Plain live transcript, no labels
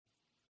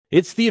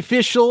It's the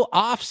official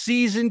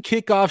off-season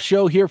kickoff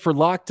show here for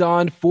Locked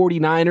On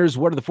 49ers.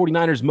 What are the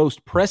 49ers'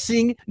 most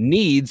pressing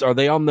needs? Are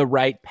they on the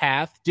right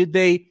path? Did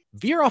they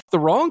veer off the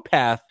wrong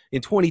path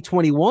in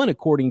 2021,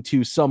 according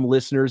to some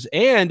listeners?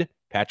 And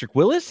Patrick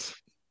Willis,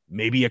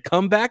 maybe a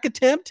comeback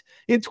attempt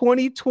in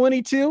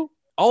 2022?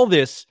 All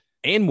this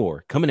and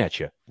more coming at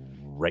you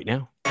right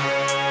now.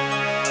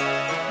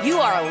 You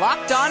are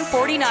Locked On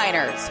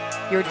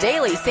 49ers, your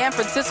daily San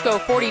Francisco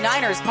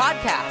 49ers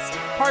podcast,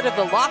 part of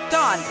the Locked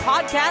On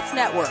Podcast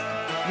Network,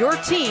 your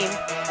team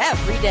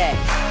every day.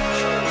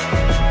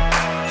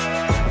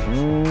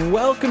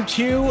 Welcome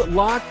to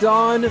Locked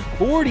On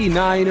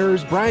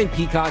 49ers. Brian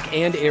Peacock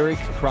and Eric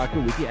Crocker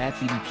with you at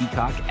BD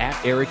Peacock, at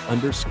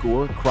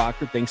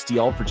Eric_Crocker. Thanks to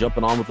y'all for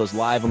jumping on with us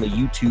live on the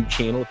YouTube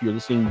channel if you're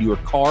listening to your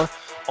car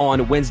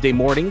on Wednesday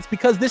morning. It's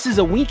because this is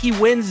a Winky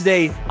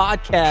Wednesday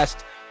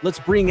podcast. Let's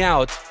bring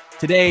out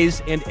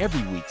today's and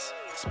every week's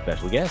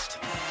special guest.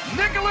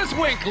 Nick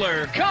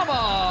Winkler, come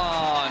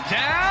on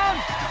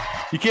down.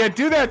 You can't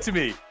do that to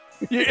me.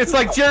 It's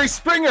like Jerry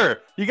Springer.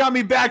 You got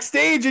me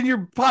backstage and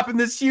you're popping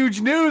this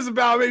huge news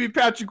about maybe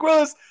Patrick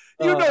Willis.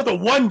 You know the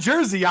one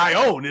jersey I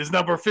own is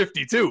number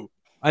 52.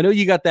 I know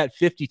you got that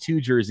 52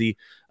 jersey.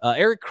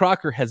 Eric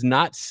Crocker has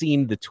not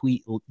seen the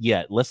tweet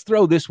yet. Let's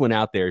throw this one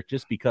out there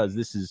just because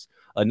this is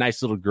a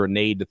nice little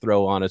grenade to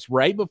throw on us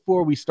right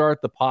before we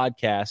start the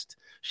podcast.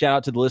 Shout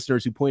out to the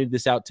listeners who pointed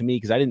this out to me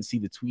because I didn't see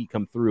the tweet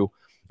come through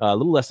a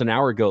little less than an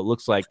hour ago. It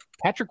looks like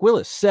Patrick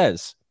Willis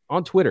says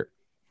on Twitter,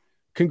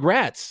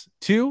 congrats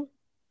to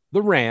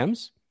the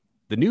Rams,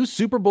 the new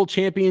Super Bowl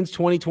champions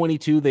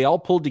 2022. They all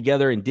pulled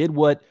together and did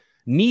what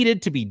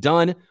needed to be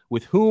done,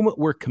 with whom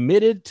we're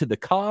committed to the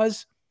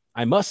cause.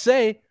 I must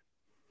say,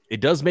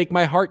 it does make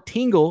my heart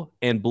tingle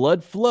and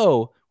blood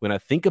flow when I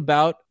think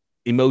about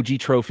emoji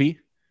trophy.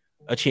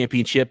 A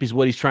championship is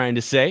what he's trying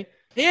to say.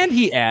 And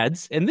he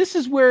adds, and this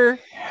is where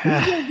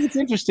it's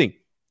interesting.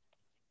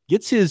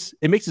 It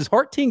makes his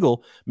heart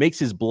tingle, makes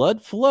his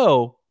blood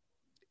flow,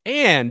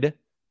 and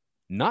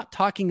not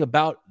talking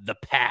about the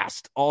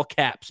past, all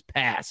caps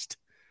past.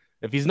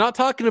 If he's not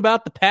talking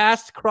about the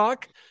past,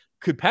 Croc,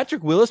 could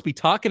Patrick Willis be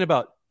talking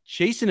about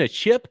chasing a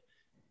chip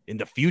in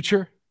the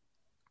future?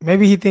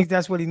 Maybe he thinks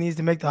that's what he needs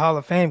to make the Hall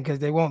of Fame because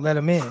they won't let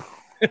him in.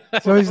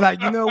 So he's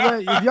like, you know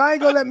what? If y'all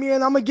ain't going to let me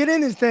in, I'm going to get in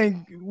this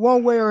thing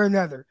one way or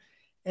another.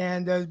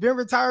 And he's been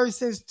retired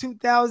since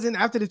 2000,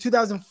 after the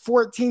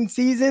 2014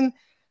 season.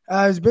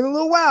 It's been a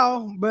little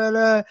while,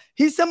 but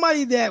he's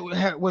somebody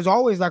that was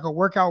always like a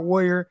workout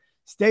warrior,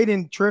 stayed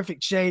in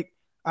terrific shape.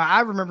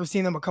 I remember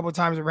seeing him a couple of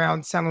times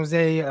around San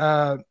Jose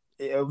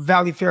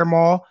Valley Fair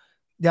Mall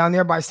down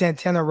there by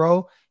Santana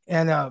Row.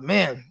 And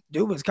man,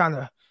 dude was he's kind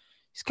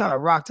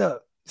of rocked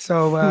up.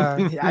 So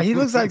he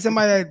looks like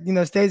somebody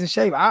that, stays in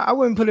shape. I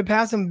wouldn't put it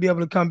past him to be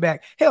able to come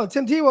back. Hell,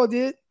 Tim Tebow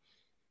did.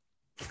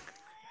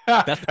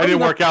 I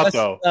didn't work out,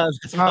 though.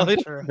 That's probably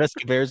the best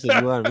comparison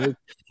you want to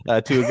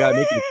a guy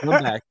making a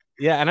comeback.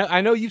 Yeah, and I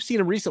know you've seen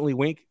him recently,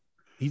 Wink.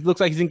 He looks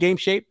like he's in game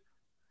shape.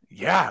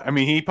 Yeah, I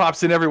mean, he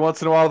pops in every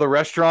once in a while to the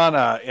restaurant,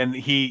 and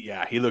he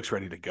looks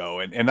ready to go.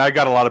 And I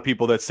got a lot of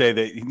people that say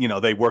that,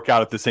 they work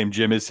out at the same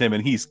gym as him,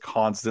 and he's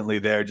constantly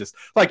there. Just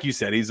like you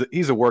said,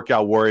 he's a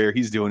workout warrior.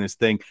 He's doing his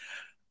thing.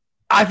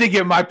 I think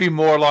it might be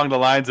more along the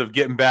lines of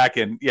getting back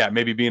and,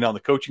 maybe being on the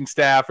coaching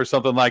staff or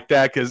something like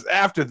that. Because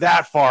after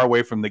that far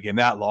away from the game,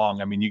 that long,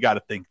 I mean, you got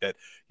to think that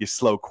you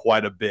slow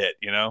quite a bit,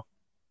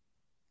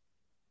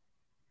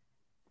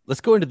 Let's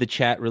go into the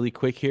chat really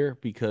quick here,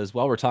 because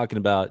while we're talking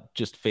about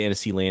just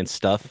Fantasyland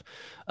stuff,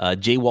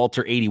 J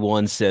Walter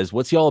 81 says,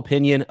 "What's y'all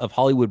opinion of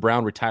Hollywood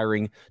Brown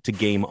retiring to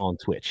game on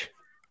Twitch?"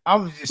 I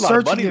was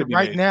searching it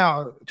right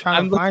now,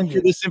 trying to find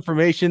this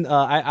information.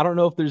 I don't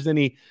know if there's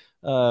any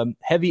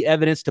heavy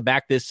evidence to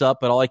back this up,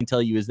 but all I can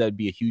tell you is that would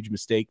be a huge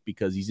mistake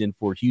because he's in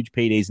for huge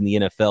paydays in the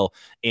NFL.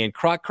 And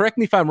correct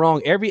me if I'm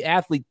wrong, every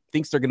athlete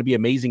thinks they're going to be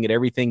amazing at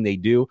everything they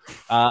do.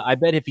 I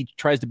bet if he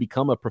tries to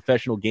become a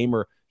professional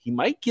gamer, he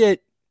might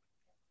get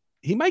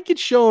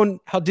shown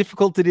how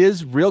difficult it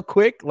is real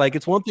quick. Like,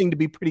 it's one thing to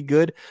be pretty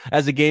good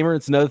as a gamer.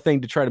 It's another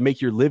thing to try to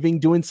make your living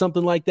doing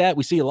something like that.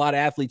 We see a lot of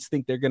athletes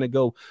think they're going to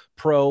go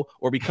pro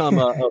or become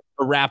a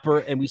rapper.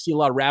 And we see a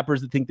lot of rappers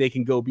that think they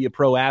can go be a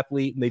pro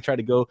athlete and they try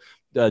to go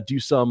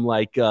do some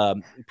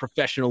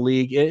professional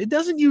league. It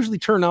doesn't usually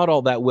turn out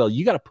all that well.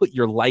 You got to put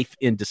your life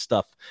into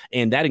stuff,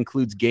 and that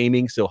includes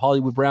gaming. So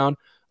Hollywood Brown,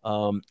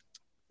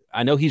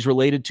 I know he's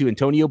related to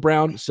Antonio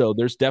Brown. So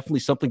there's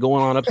definitely something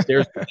going on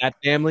upstairs with that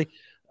family.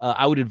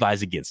 I would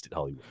advise against it,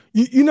 Hollywood.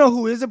 You know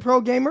who is a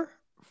pro gamer?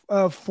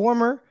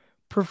 Former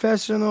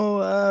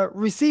professional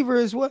receiver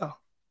as well.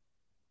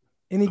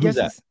 Any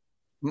guesses?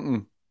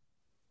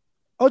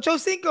 Ocho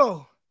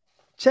Cinco.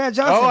 Chad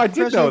Johnson. Oh, I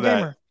did know that.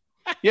 Gamer.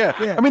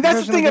 Yeah. I mean,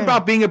 that's the thing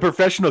about being a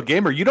professional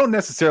gamer. You don't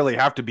necessarily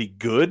have to be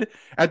good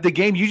at the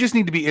game. You just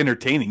need to be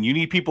entertaining. You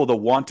need people to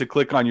want to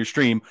click on your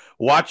stream,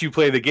 watch you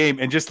play the game,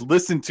 and just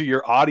listen to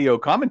your audio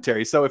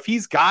commentary. So if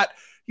he's got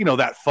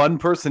that fun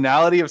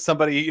personality of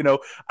somebody,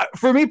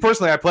 for me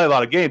personally, I play a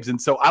lot of games.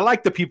 And so I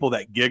like the people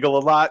that giggle a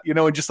lot,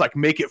 and just like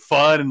make it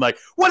fun and like,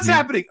 what's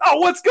happening? Oh,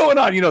 what's going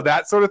on?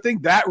 That sort of thing.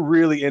 That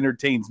really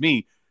entertains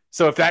me.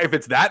 So if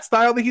it's that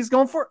style that he's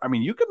going for, I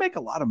mean, you could make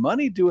a lot of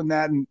money doing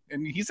that. And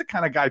he's the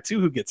kind of guy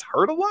too, who gets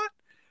hurt a lot,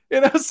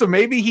 so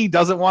maybe he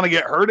doesn't want to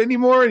get hurt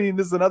anymore. And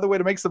this is another way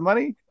to make some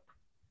money.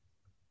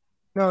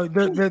 No,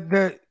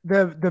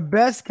 the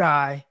best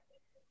guy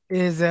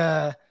is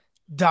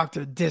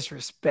Dr.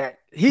 Disrespect.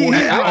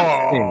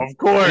 Of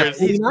course.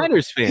 He's a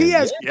 49ers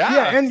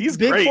fan. And he's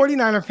big great.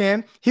 49er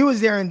fan. He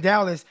was there in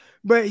Dallas,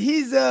 but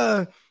he's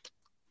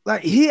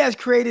he has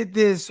created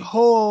this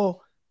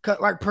whole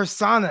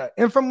persona.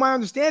 And from my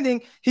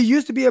understanding, he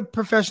used to be a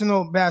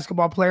professional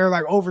basketball player,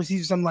 like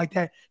overseas or something like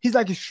that. He's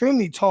like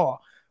extremely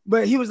tall,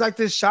 but he was like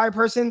this shy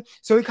person.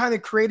 So he kind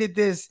of created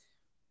this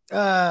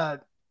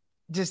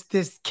just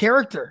this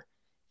character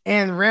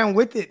and ran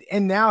with it.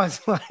 And now it's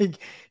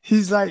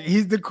he's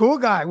the cool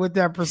guy with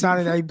that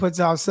persona that he puts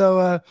out.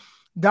 So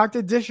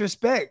Dr.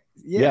 Disrespect.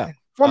 Yeah.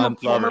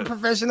 Former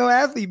professional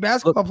athlete,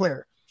 basketball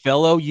player.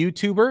 Fellow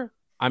YouTuber.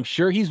 I'm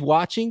sure he's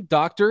watching.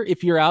 Doctor,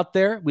 if you're out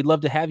there, we'd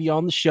love to have you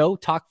on the show.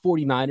 Talk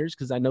 49ers,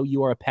 because I know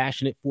you are a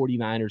passionate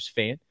 49ers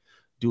fan.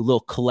 Do a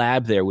little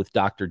collab there with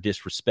Dr.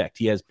 Disrespect.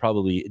 He has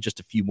probably just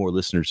a few more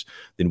listeners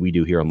than we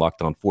do here on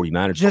Locked On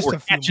 49ers. We're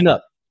catching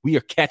up. We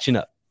are catching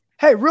up.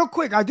 Hey, real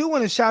quick, I do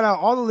want to shout out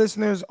all the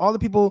listeners, all the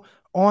people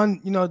on,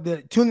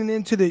 the tuning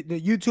into the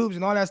YouTubes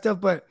and all that stuff.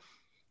 But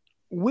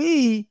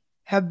we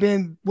have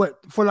been,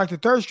 for like the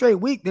third straight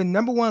week, the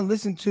number one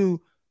listened to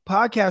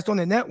podcast on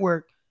the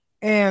network.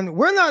 And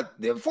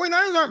the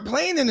 49ers aren't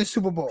playing in the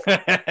Super Bowl.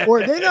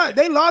 Or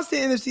they lost the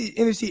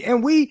NFC.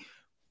 And we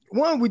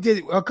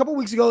did a couple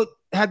weeks ago,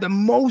 had the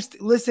most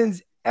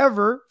listens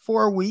ever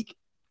for a week.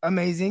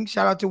 Amazing.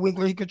 Shout out to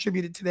Winkler. He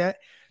contributed to that.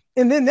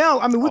 And then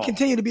now, we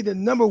continue to be the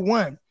number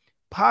one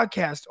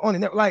podcast on the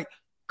network. Like,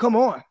 come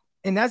on.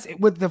 And that's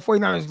with the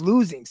 49ers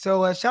losing.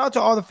 So shout out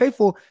to all the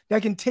faithful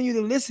that continue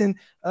to listen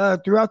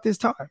throughout this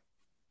time.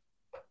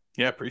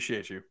 Yeah,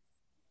 appreciate you.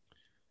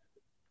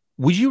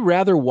 Would you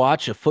rather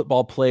watch a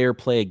football player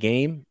play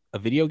a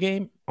video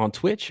game on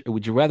Twitch, or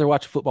would you rather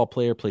watch a football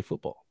player play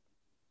football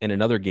and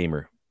another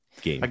gamer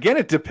game? Again,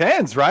 it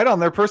depends, right,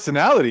 on their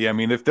personality. I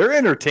mean, if they're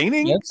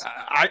entertaining, yes.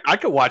 I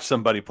could watch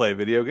somebody play a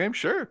video game,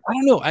 sure. I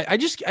don't know. I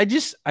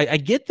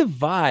get the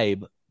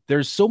vibe.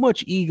 There's so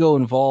much ego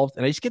involved,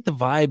 and I just get the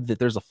vibe that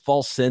there's a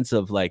false sense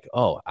of like,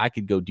 oh, I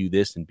could go do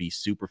this and be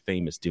super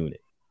famous doing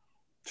it.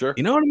 Sure.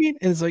 You know what I mean?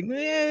 And it's like,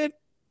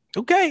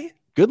 okay,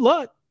 good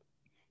luck.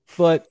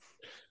 But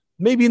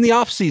maybe in the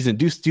off season,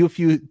 do a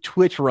few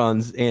Twitch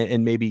runs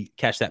and maybe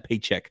cash that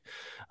paycheck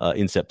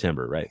in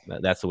September, right?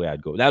 That's the way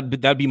I'd go.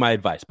 That'd be my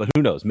advice. But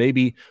who knows?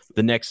 Maybe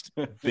the next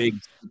big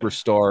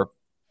superstar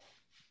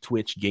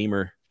Twitch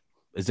gamer.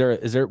 Is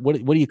there what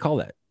do you call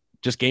that?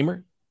 Just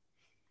gamer?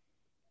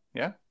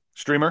 Yeah.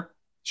 Streamer.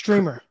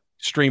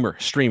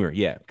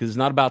 Yeah, because it's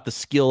not about the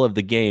skill of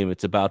the game.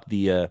 It's about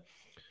the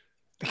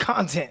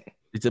content.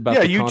 It's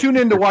about you tune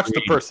in to watch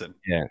the person.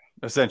 Yeah,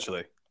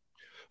 essentially.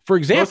 For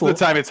example, most of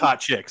the time it's hot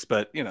chicks,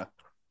 but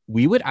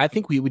I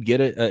think we would get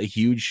a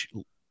huge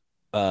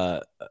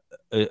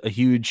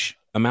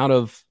amount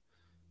of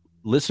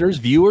listeners,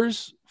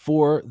 viewers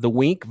for the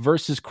Wink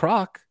versus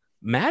Croc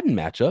Madden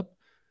matchup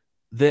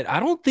that I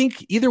don't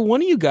think either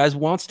one of you guys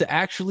wants to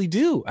actually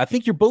do. I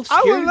think you're both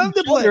scared I would love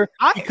to play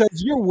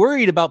because you're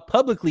worried about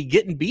publicly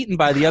getting beaten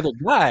by the other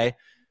guy.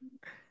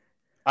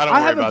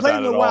 I haven't played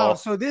in a while,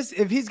 so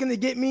if he's gonna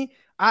get me,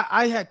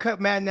 I had cut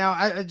Madden now.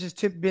 I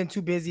just been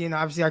too busy, and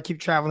obviously I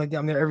keep traveling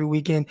down there every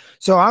weekend,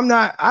 so I'm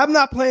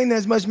not playing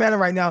as much Madden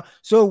right now.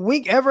 So if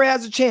Wink ever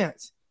has a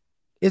chance,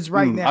 it's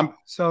right now.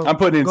 I'm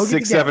putting in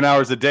 6-7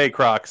 hours a day,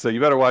 Croc. So you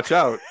better watch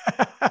out.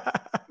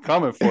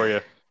 Coming for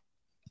you.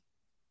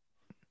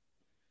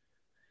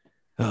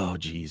 Oh,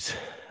 geez.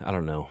 I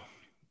don't know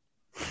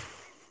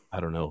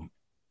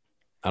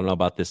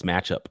about this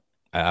matchup.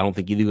 I don't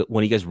think either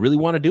one of you guys really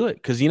want to do it.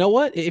 Because you know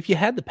what? If you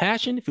had the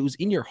passion, if it was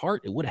in your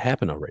heart, it would have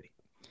happened already.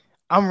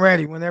 I'm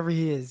ready whenever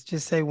he is.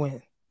 Just say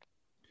when.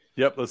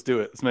 Yep, let's do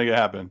it. Let's make it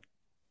happen.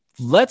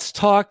 Let's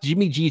talk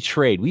Jimmy G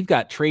trade. We've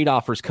got trade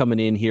offers coming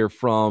in here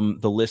from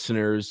the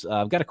listeners.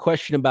 I've got a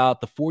question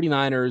about the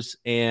 49ers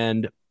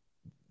and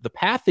the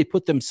path they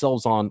put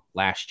themselves on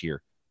last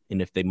year,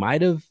 and if they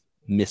might have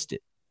missed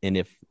it. And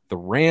if the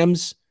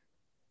Rams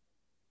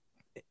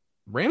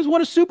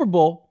won a Super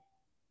Bowl,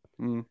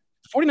 the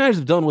 49ers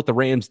have done what the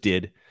Rams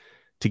did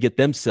to get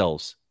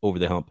themselves over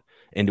the hump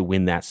and to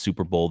win that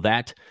Super Bowl.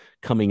 That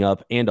coming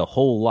up and a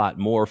whole lot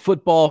more.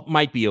 Football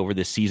might be over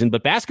this season,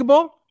 but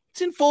basketball,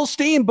 it's in full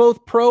steam,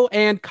 both pro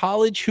and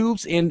college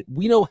hoops, and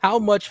we know how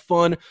much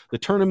fun the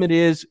tournament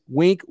is.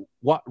 Wink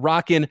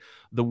rocking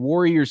the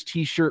Warriors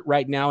t-shirt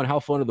right now, and how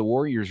fun are the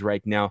Warriors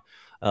right now.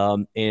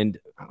 And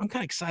I'm kind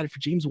of excited for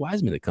James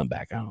Wiseman to come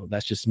back. I don't know.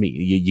 That's just me.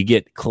 You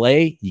get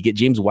Clay, you get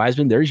James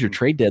Wiseman. There's your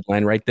trade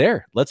deadline right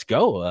there. Let's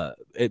go.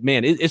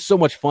 It's so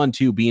much fun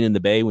too, being in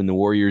the Bay when the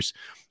Warriors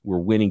We're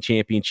winning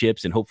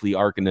championships and hopefully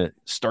are going to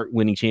start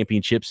winning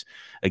championships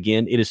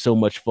again. It is so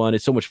much fun.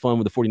 It's so much fun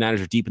when the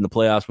 49ers are deep in the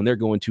playoffs, when they're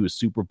going to a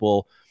Super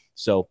Bowl.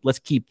 So let's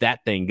keep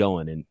that thing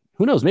going. And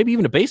who knows, maybe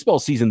even a baseball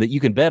season that you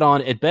can bet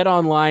on at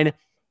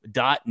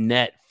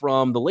betonline.net.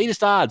 From the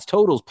latest odds,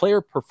 totals, player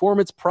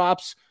performance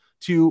props,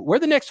 to where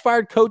the next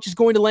fired coach is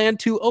going to land,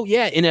 to,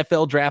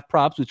 NFL draft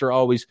props, which are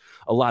always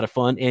a lot of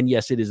fun. And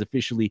yes, it is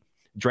officially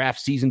draft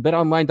season.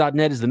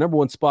 BetOnline.net is the number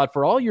one spot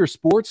for all your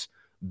sports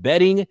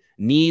betting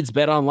needs.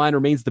 BetOnline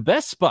remains the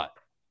best spot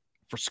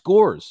for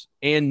scores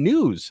and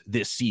news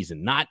this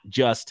season, not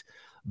just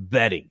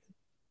betting.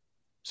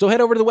 So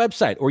head over to the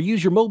website or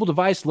use your mobile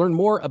device to learn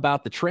more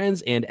about the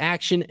trends and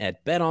action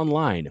at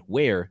BetOnline,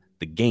 where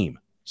the game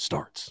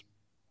starts.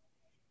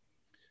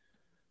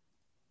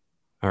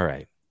 All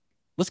right,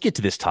 let's get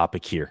to this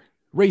topic here.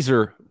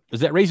 Razor, is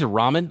that Razor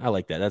Ramen? I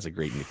like that. That's a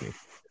great nickname.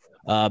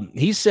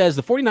 He says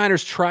the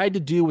 49ers tried to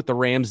do what the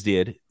Rams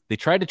did. They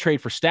tried to trade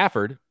for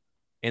Stafford,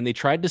 and they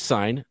tried to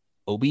sign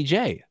OBJ.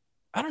 I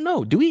don't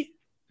know. Did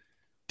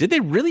they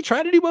really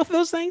try to do both of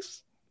those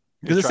things?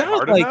 Because it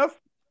sounded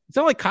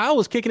like Kyle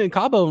was kicking in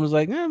Cabo and was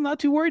like, I'm not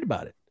too worried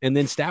about it. And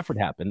then Stafford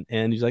happened,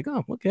 and he's like,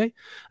 oh, okay.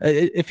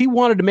 If he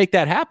wanted to make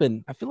that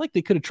happen, I feel like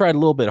they could have tried a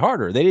little bit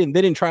harder. They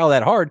didn't try all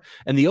that hard.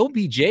 And the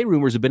OBJ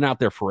rumors have been out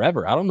there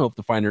forever. I don't know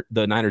if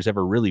the Niners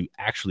ever really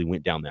actually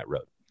went down that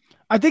road.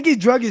 I think he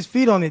drug his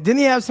feet on it. Didn't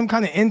he have some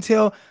kind of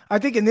intel? I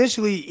think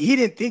initially he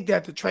didn't think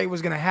that the trade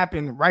was going to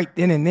happen right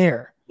then and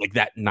there. Like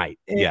that night.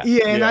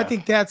 And I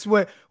think that's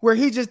where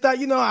he just thought,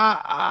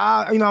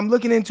 I'm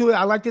looking into it.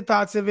 I like the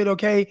thoughts of it.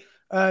 Okay.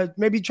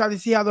 Maybe try to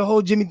see how the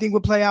whole Jimmy thing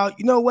would play out.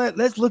 You know what?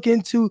 Let's look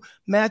into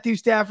Matthew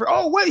Stafford.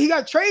 Oh, what? He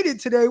got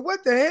traded today.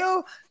 What the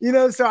hell?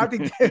 So I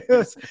think that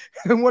was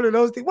one of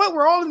those things. What?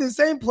 We're all in the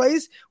same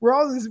place. We're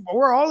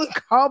all in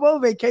Cabo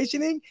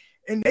vacationing,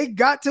 and they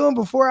got to him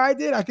before I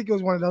did. I think it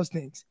was one of those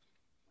things.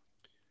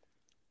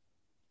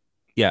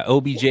 Yeah,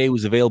 OBJ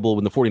was available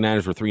when the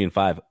 49ers were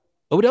 3-5.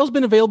 Odell's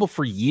been available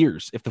for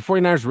years. If the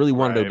 49ers really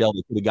wanted Odell,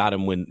 they could have got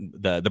him when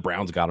the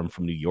Browns got him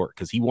from New York,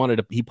 because he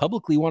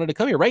publicly wanted to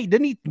come here, right?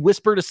 Didn't he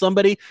whisper to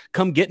somebody,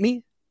 come get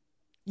me?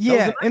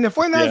 Yeah, and the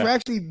 49ers were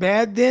actually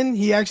bad then.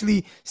 He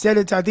actually said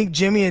it to, I think,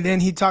 Jimmy, and then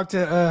he talked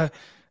to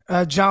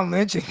John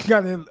Lynch and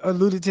kind of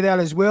alluded to that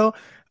as well.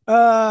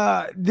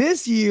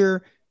 This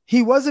year,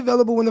 he was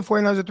available when the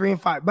 49ers were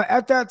 3-5. But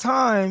at that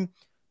time,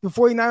 the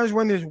 49ers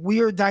were in this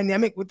weird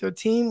dynamic with their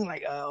team.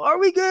 Like, are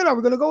we good? Are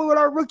we going to go with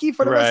our rookie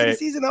for the rest of the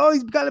season? Oh,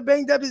 he's kind of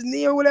banged up his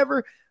knee or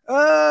whatever.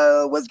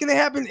 What's going to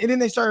happen? And then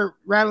they started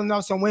rattling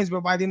off some wins,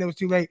 but by then it was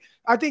too late.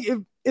 I think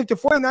if the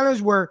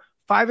 49ers were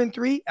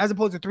 5-3 as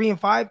opposed to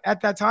 3-5 at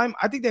that time,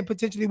 I think they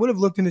potentially would have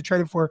looked into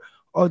trading for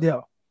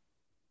Odell.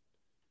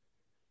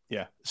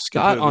 Yeah.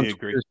 Scott on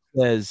Twitter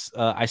says,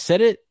 I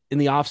said it in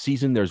the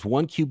offseason, there's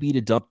one QB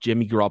to dump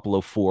Jimmy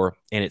Garoppolo for,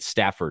 and it's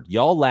Stafford.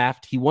 Y'all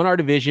laughed. He won our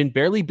division,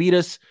 barely beat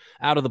us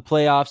out of the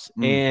playoffs,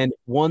 and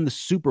won the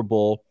Super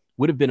Bowl.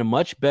 Would have been a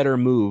much better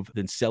move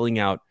than selling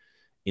out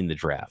in the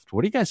draft.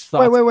 What do you guys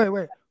thought?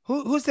 Wait.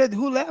 Who said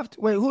who laughed?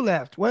 Wait, who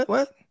laughed? What?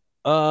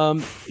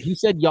 He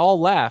said y'all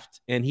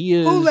laughed, and he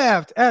is... Who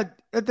laughed? At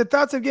the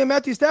thoughts of getting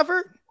Matthew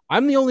Stafford?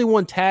 I'm the only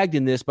one tagged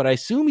in this, but I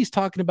assume he's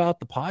talking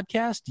about the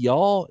podcast.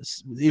 Y'all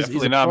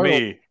definitely not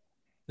me.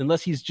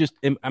 Unless he's just,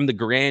 I'm the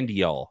grand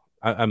y'all.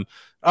 I'm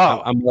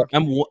like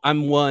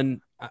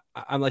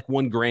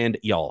one grand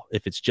y'all.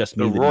 If it's just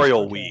me, the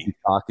royal we,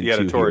 the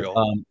editorial.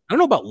 I don't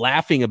know about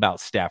laughing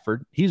about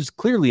Stafford. He's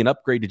clearly an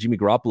upgrade to Jimmy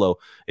Garoppolo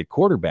at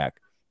quarterback,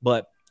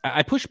 but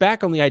I push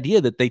back on the idea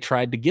that they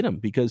tried to get him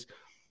because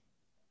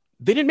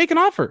they didn't make an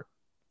offer.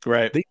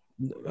 Right.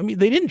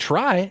 They didn't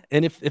try.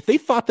 And if they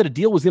thought that a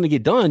deal was going to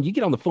get done, you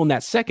get on the phone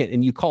that second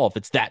and you call if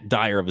it's that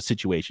dire of a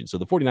situation. So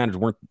the 49ers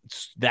weren't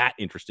that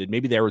interested.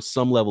 Maybe there was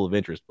some level of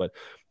interest, but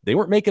they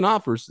weren't making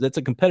offers. That's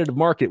a competitive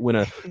market when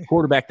a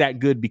quarterback that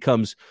good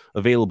becomes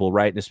available,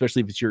 right? And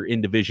especially if it's your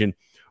in-division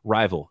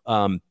rival.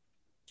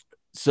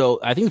 So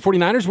I think the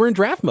 49ers were in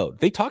draft mode.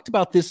 They talked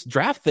about this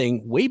draft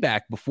thing way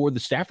back before the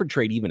Stafford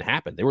trade even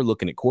happened. They were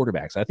looking at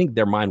quarterbacks. I think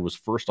their mind was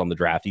first on the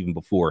draft even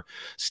before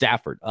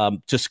Stafford.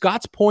 To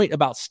Scott's point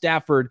about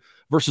Stafford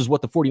versus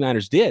what the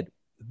 49ers did,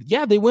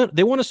 yeah, they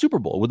won a Super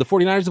Bowl. Would the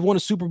 49ers have won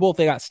a Super Bowl if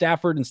they got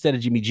Stafford instead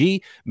of Jimmy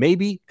G?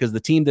 Maybe, because the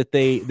team that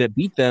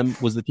beat them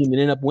was the team that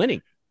ended up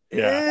winning.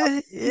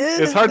 Yeah,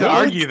 it's hard to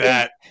argue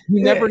that.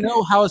 You never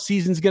know how a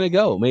season's going to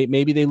go.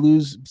 Maybe they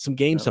lose some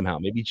games somehow.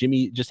 Maybe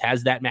Jimmy just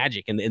has that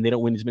magic and they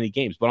don't win as many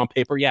games. But on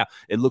paper, yeah,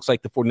 it looks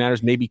like the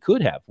 49ers maybe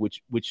could have,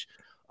 which would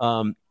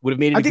have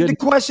made it I think the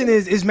question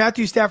is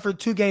Matthew Stafford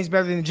 2 games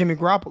better than Jimmy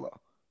Garoppolo?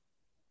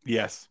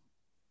 Yes.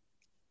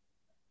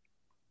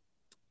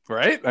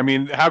 Right? I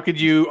mean, how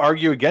could you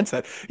argue against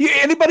that?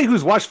 Anybody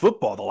who's watched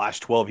football the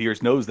last 12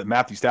 years knows that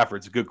Matthew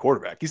Stafford's a good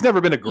quarterback. He's never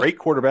been a great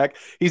quarterback.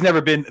 He's never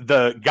been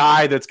the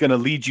guy that's going to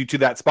lead you to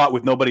that spot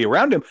with nobody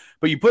around him.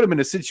 But you put him in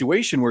a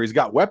situation where he's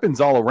got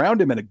weapons all around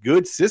him and a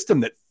good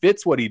system that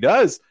fits what he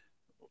does.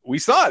 We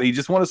saw it. He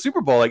just won a Super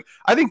Bowl. Like,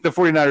 I think the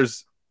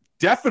 49ers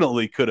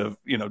definitely could have,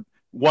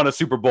 won a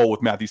Super Bowl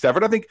with Matthew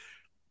Stafford. I think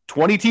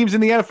 20 teams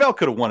in the NFL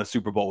could have won a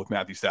Super Bowl with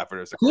Matthew Stafford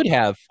as a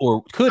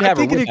I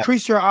think it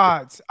increased your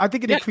odds. I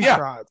think it increased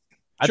your odds.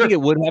 I think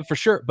it would have for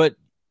sure. But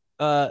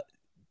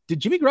did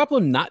Jimmy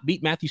Garoppolo not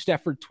beat Matthew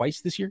Stafford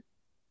twice this year?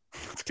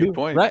 That's a good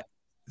point. Right.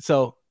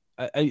 So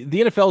the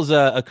NFL is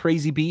a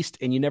crazy beast,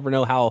 and you never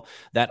know how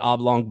that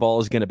oblong ball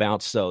is going to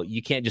bounce. So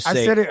you can't just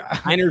say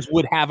Niners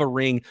would have a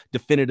ring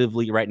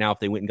definitively right now if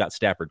they went and got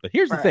Stafford. But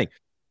here's the thing.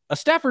 A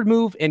Stafford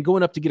move and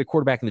going up to get a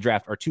quarterback in the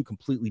draft are two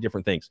completely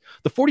different things.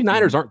 The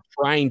 49ers aren't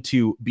trying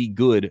to be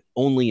good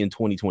only in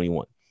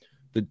 2021.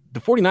 The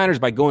 49ers,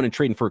 by going and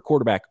trading for a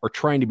quarterback, are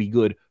trying to be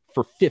good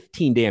for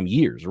 15 damn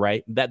years,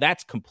 right?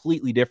 That's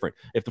completely different.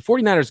 If the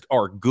 49ers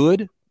are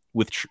good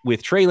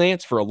with Trey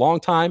Lance for a long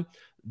time,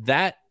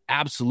 that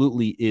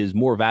absolutely is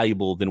more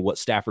valuable than what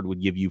Stafford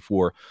would give you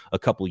for a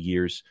couple of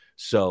years.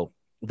 So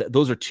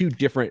those are two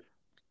different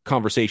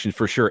conversation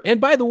for sure.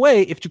 And by the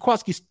way, if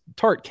Jaquiski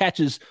Tartt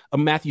catches a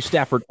Matthew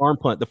Stafford arm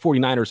punt, the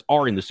 49ers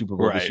are in the Super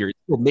Bowl this year.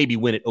 He'll maybe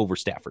win it over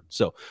Stafford.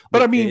 So,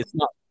 but I mean, it's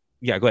not.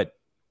 Yeah, go ahead.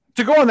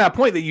 To go on that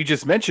point that you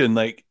just mentioned,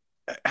 like,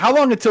 how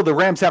long until the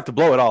Rams have to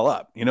blow it all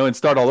up, and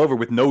start all over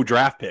with no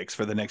draft picks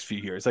for the next few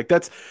years? Like,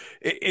 that's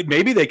it.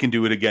 Maybe they can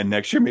do it again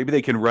next year. Maybe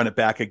they can run it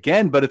back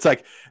again, but it's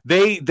like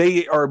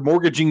they are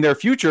mortgaging their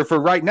future for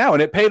right now,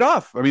 and it paid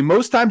off. I mean,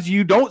 most times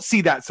you don't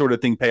see that sort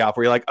of thing pay off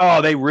where you're like,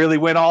 oh, they really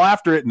went all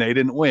after it and they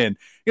didn't win.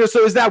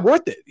 So is that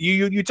worth it?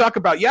 You talk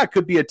about, it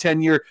could be a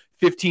 10-year,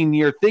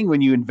 15-year thing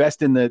when you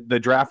invest in the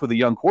draft with a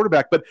young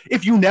quarterback, but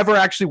if you never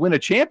actually win a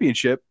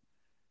championship,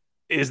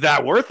 is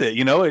that worth it?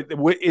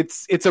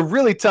 It's a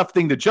really tough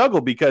thing to juggle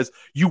because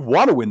you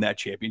want to win that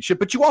championship,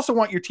 but you also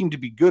want your team to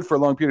be good for a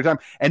long period of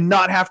time and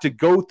not have to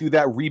go through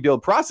that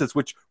rebuild process,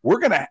 which we're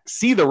going to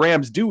see the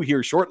Rams do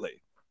here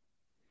shortly.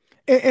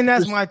 And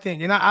that's my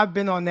thing. And I've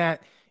been on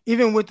that,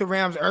 even with the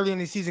Rams early in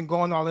the season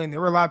going all in.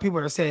 There were a lot of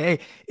people that say, hey,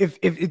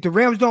 if the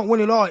Rams don't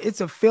win it all, it's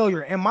a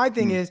failure. And my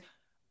thing is,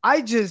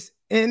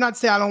 and not to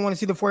say I don't want to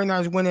see the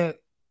 49ers win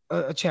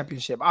a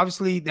championship.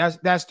 Obviously,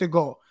 that's the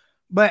goal.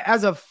 But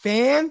as a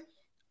fan,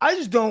 I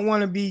just don't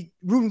want to be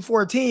rooting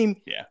for a team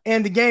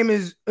and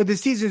the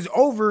season is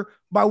over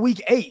by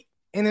week 8.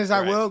 And it's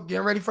like, well,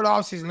 get ready for the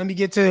offseason. Let me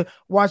get to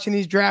watching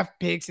these draft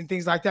picks and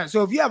things like that.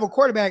 So if you have a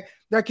quarterback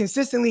that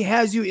consistently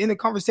has you in the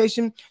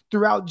conversation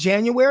throughout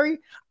January,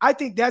 I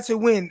think that's a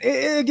win.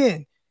 And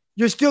again,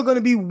 you're still going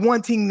to be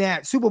wanting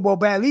that Super Bowl,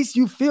 but at least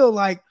you feel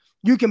like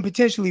you can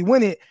potentially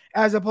win it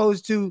as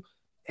opposed to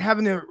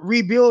having to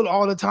rebuild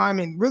all the time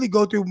and really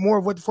go through more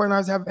of what the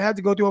 49ers have had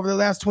to go through over the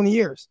last 20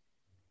 years.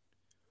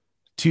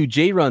 To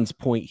J Run's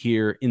point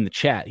here in the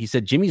chat, he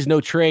said Jimmy's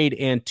no trade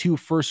and 2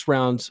 first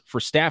rounds for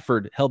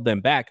Stafford held them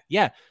back.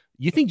 Yeah.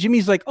 You think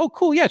Jimmy's like, oh,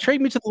 cool. Yeah.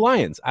 Trade me to the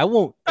Lions. I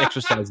won't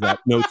exercise that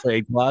no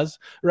trade clause.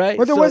 Right.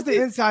 But there was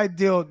the inside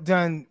deal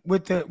done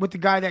with the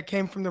guy that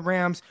came from the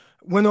Rams,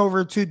 went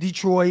over to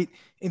Detroit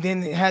and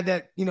then had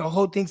that,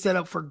 whole thing set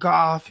up for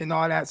Goff and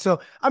all that. So,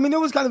 I mean, there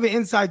was kind of an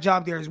inside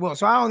job there as well.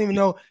 So I don't even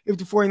know if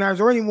the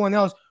 49ers or anyone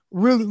else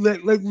really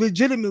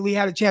legitimately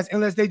had a chance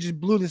unless they just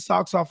blew the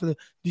socks off of the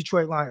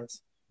Detroit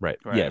Lions. Right.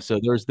 Yeah. So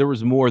there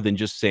was more than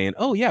just saying,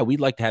 oh, yeah,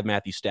 we'd like to have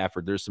Matthew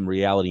Stafford. There's some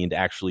reality into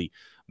actually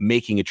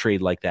making a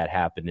trade like that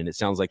happen. And it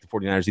sounds like the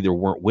 49ers either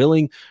weren't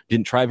willing,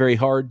 didn't try very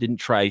hard, didn't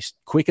try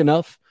quick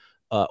enough,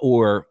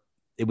 or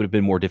it would have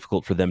been more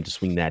difficult for them to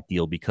swing that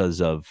deal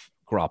because of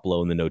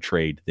Garoppolo and the no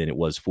trade than it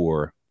was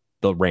for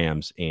the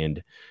Rams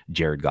and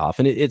Jared Goff.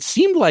 And it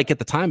seemed like at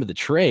the time of the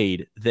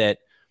trade that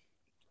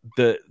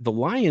the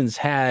Lions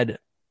had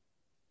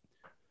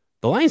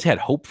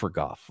hope for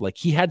Goff. Like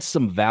he had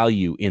some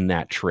value in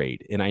that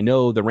trade. And I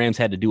know the Rams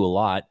had to do a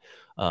lot,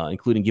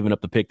 including giving up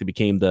the pick that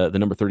became the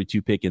number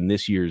 32 pick in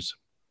this year's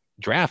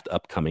draft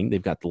upcoming.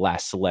 They've got the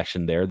last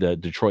selection there. The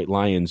Detroit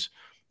Lions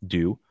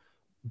do.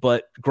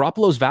 But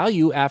Garoppolo's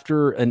value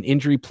after an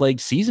injury-plagued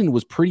season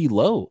was pretty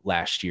low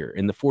last year.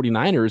 And the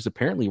 49ers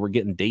apparently were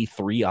getting day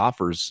 3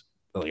 offers.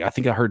 Like I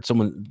think I heard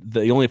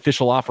the only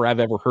official offer I've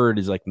ever heard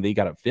is like they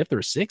got a 5th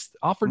or 6th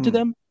offered to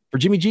them for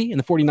Jimmy G, and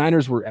the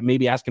 49ers were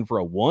maybe asking for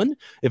a 1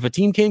 if a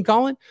team came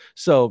calling.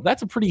 So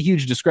that's a pretty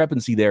huge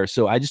discrepancy there.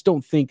 So I just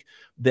don't think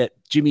that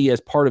Jimmy is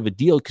part of a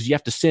deal because you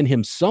have to send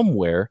him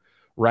somewhere,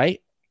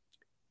 right?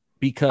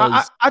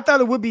 Because I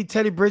thought it would be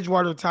Teddy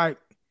Bridgewater type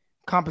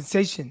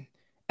compensation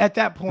at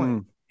that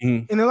point.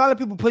 And a lot of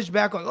people push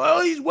back on,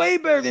 oh, he's way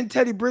better than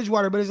Teddy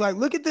Bridgewater. But it's like,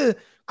 look at the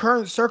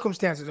current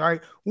circumstances, all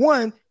right?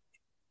 1,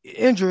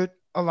 injured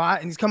a lot,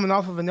 and he's coming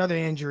off of another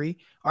injury.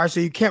 All right, so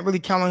you can't really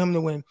count on him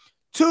to win.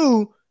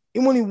 2,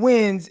 and when he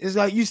wins, is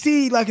like you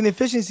see like an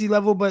efficiency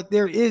level, but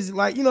there is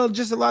like,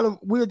 just a lot of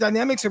weird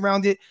dynamics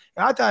around it.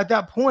 And I thought at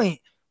that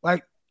point,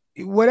 like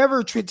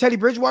whatever Teddy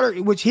Bridgewater,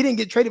 which he didn't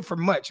get traded for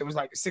much. It was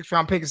like a 6th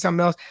round pick or something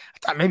else. I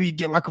thought maybe you'd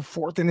get like a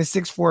 4th and a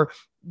 6th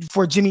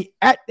for Jimmy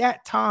at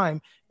that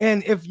time.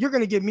 And if you're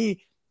going to give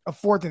me a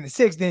 4th and a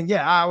 6th, then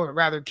yeah, I would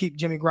rather keep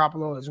Jimmy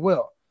Garoppolo as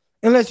well.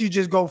 Unless you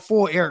just go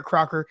full Eric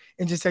Crocker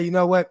and just say, you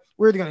know what,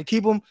 we're either going to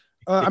keep him.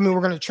 We're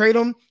going to trade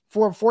him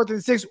for a 4th and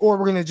 6th, or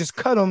we're going to just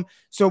cut him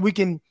so we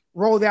can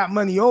roll that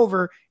money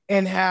over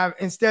and have,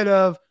 instead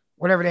of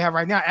whatever they have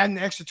right now, add an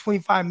extra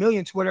 $25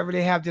 million to whatever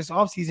they have this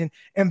offseason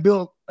and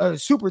build a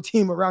super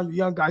team around your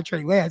young guy,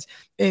 Trey Lance,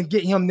 and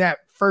get him that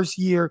first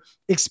year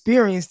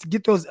experience to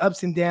get those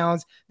ups and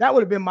downs. That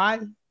would have been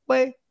my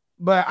way.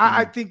 But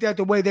I think that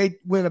the way they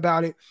went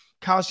about it,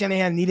 Kyle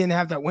Shanahan, he didn't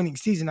have that winning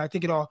season. I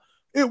think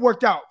it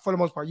worked out for the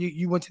most part.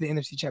 You went to the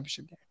NFC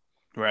Championship game.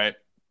 Right.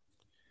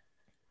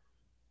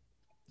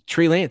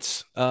 Trey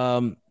Lance.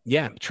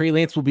 Trey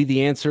Lance will be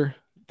the answer.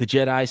 The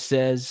Jedi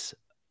says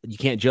you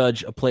can't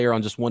judge a player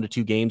on just 1 to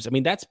 2 games. I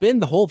mean, that's been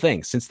the whole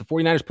thing since the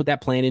 49ers put that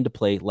plan into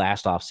play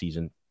last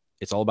offseason.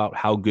 It's all about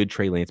how good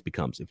Trey Lance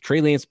becomes. If Trey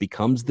Lance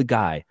becomes the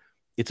guy,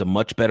 it's a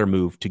much better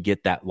move to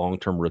get that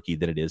long-term rookie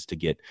than it is to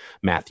get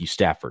Matthew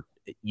Stafford.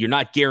 You're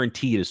not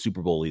guaranteed a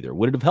Super Bowl either.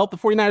 Would it have helped the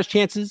 49ers'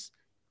 chances?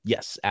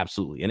 Yes,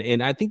 absolutely.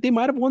 And I think they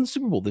might have won the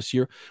Super Bowl this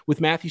year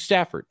with Matthew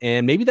Stafford.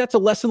 And maybe that's a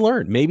lesson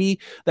learned. Maybe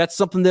that's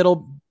something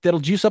that'll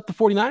juice up the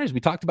 49ers. We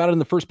talked about it in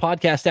the first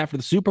podcast after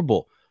the Super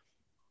Bowl.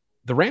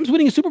 The Rams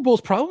winning a Super Bowl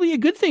is probably a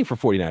good thing for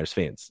 49ers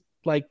fans.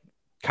 Like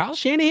Kyle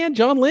Shanahan,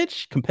 John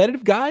Lynch,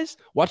 competitive guys,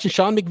 watching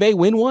Sean McVay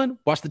win one,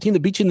 watch the team that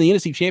beat you in the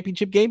NFC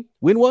Championship game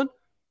win one.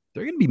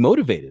 They're going to be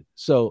motivated.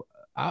 So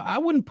I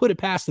wouldn't put it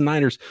past the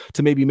Niners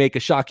to maybe make a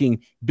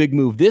shocking big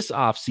move this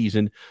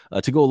offseason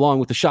to go along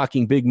with the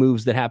shocking big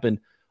moves that happened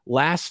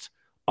last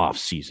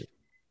offseason.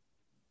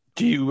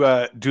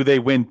 Do they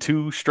win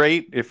 2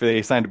 straight if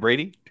they signed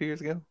Brady 2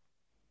 years ago?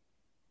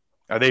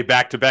 Are they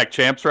back-to-back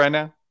champs right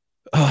now?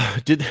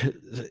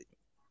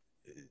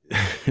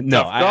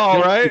 No,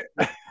 right?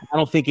 I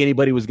don't think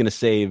anybody was going to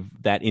save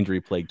that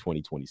injury-plagued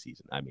 2020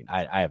 season. I mean,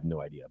 I have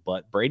no idea.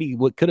 But Brady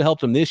could have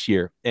helped him this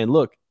year. And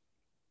look,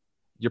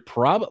 you're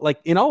probably, like,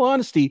 in all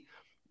honesty,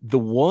 the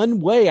one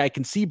way I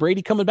can see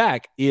Brady coming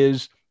back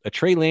is a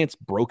Trey Lance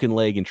broken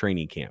leg in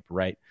training camp,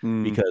 right?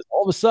 Because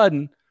all of a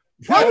sudden,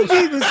 why would you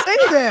even say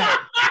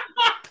that?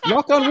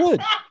 Knock on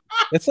wood.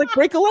 That's like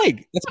break a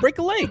leg. That's break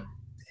a leg.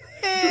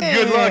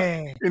 Good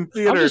luck in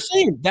theater. I'm just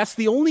saying that's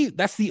the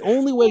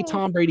only way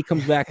Tom Brady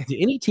comes back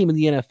to any team in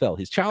the NFL.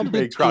 His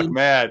childhood team,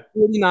 mad.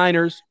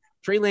 49ers.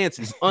 Trey Lance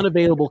is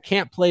unavailable,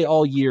 can't play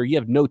all year. You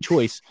have no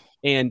choice,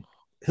 and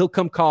he'll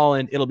come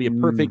calling. It'll be a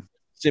perfect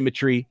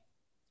symmetry.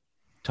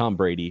 Tom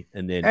Brady,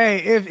 and then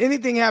if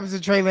anything happens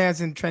to Trey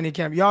Lance in training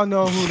camp, y'all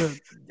know who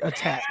to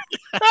attack.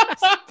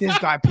 This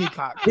guy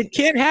Peacock. It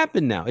can't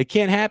happen now.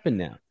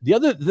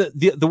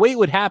 The way it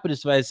would happen is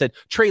if I said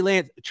Trey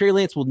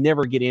Lance will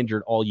never get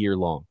injured all year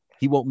long.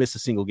 He won't miss a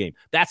single game.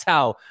 That's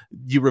how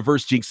you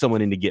reverse jinx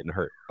someone into getting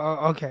hurt.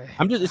 Okay.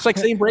 It's like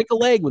saying break a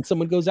leg when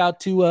someone goes out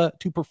to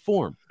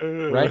perform,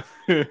 right?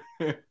 All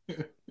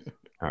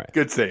right.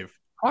 Good save.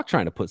 I'm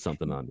trying to put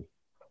something on me.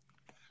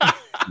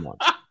 Come on.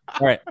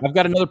 All right, I've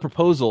got another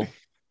proposal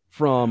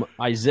from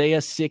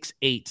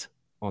Isaiah68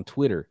 on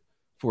Twitter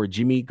for a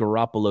Jimmy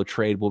Garoppolo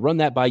trade. We'll run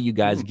that by you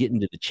guys, get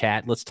into the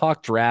chat. Let's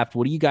talk draft.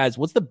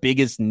 What's the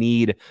biggest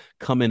need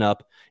coming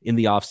up in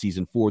the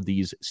offseason for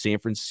these San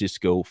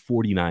Francisco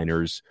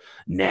 49ers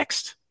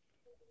next?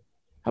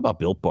 How about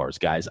Built Bars,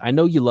 guys? I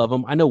know you love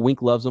them. I know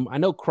Wink loves them. I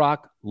know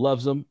Croc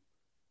loves them.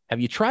 Have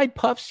you tried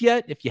Puffs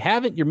yet? If you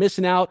haven't, you're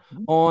missing out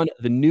on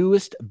the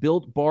newest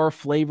Built Bar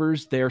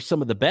flavors. They're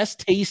some of the best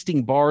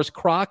tasting bars.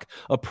 Croc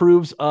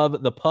approves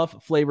of the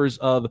Puff flavors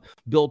of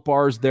Built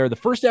Bars. They're the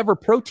first ever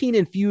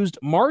protein-infused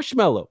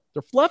marshmallow.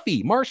 They're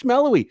fluffy,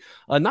 marshmallowy.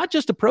 Not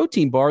just a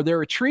protein bar.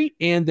 They're a treat,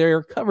 and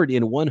they're covered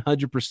in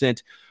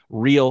 100%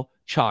 real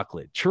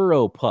chocolate.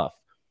 Churro Puff,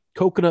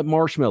 coconut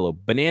marshmallow,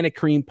 banana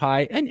cream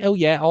pie, and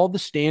all the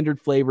standard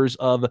flavors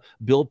of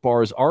Built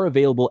Bars are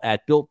available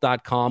at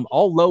Built.com,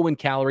 all low in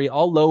calorie,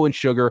 all low in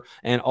sugar,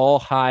 and all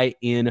high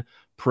in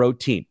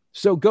protein.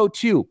 So go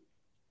to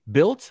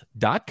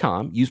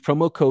Built.com, use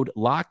promo code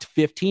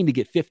LOCKED15 to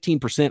get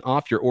 15%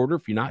 off your order.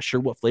 If you're not sure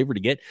what flavor to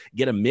get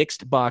a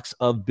mixed box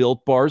of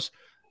Built Bars.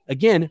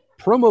 Again,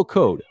 promo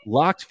code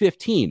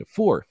LOCKED15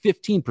 for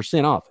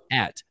 15% off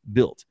at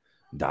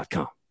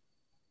Built.com.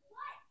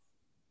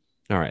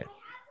 All right.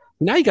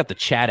 Now you got the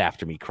chat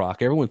after me,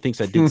 Croc. Everyone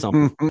thinks I did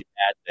something bad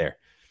there.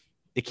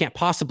 It can't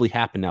possibly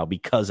happen now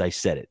because I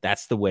said it.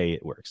 That's the way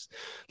it works.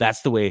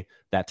 That's the way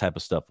that type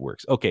of stuff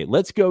works. Okay,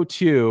 let's go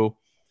to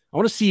 – I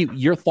want to see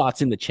your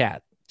thoughts in the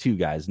chat too,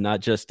 guys, not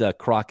just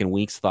Croc and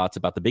Wink's thoughts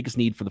about the biggest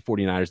need for the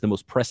 49ers, the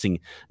most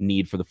pressing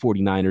need for the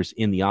 49ers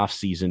in the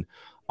offseason.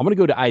 I'm going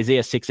to go to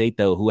Isaiah68,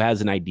 though, who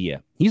has an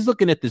idea. He's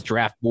looking at this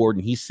draft board,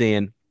 and he's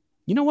saying,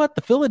 you know what?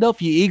 The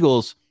Philadelphia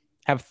Eagles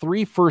have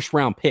 3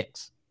 first-round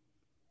picks.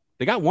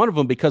 They got one of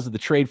them because of the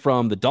trade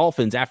from the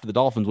Dolphins. After the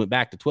Dolphins went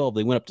back to 12,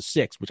 they went up to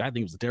 6, which I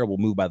think was a terrible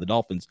move by the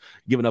Dolphins,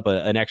 giving up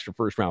an extra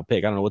first-round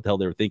pick. I don't know what the hell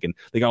they were thinking.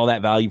 They got all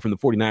that value from the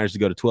 49ers to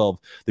go to 12.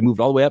 They moved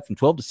all the way up from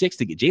 12 to 6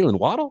 to get Jalen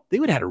Waddle. They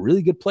would have had a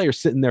really good player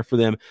sitting there for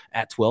them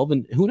at 12,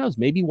 and who knows,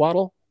 maybe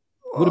Waddle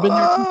would have been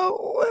there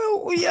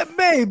too. Well, yeah,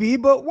 maybe,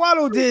 but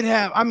Waddle did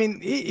have – I mean,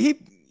 he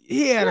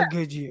had a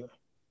good year.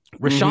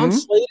 Rashawn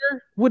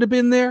Slater would have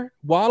been there.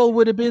 Waddle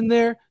would have been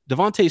there.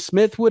 Devontae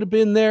Smith would have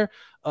been there.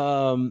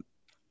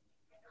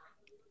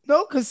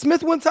 No, because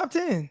Smith went top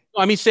 10.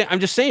 I mean, I'm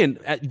just saying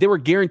they were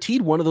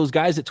guaranteed one of those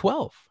guys at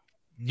 12.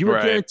 You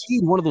were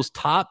guaranteed one of those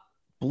top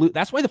blue.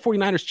 That's why the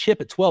 49ers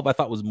chip at 12 I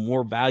thought was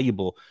more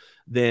valuable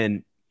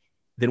than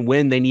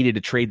when they needed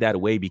to trade that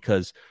away,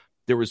 because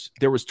there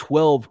was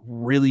 12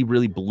 really,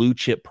 really blue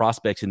chip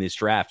prospects in this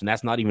draft, and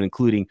that's not even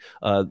including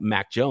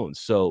Mac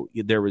Jones. So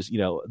there was,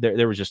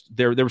 there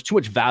was too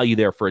much value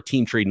there for a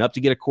team trading up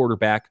to get a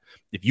quarterback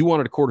if you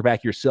wanted a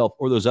quarterback yourself,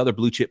 or those other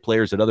blue chip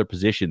players at other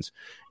positions.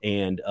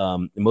 And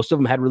most of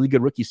them had really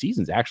good rookie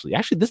seasons. Actually,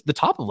 the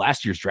top of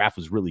last year's draft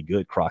was really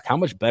good. Croc, how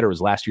much better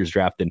was last year's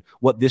draft than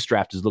what this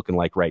draft is looking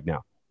like right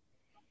now?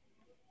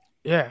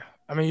 Yeah,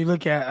 you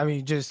look at,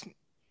 just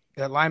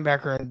that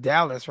linebacker in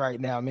Dallas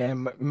right now,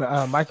 man.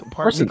 Michael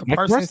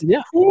Parsons.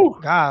 Yeah. Ooh,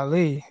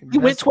 golly. He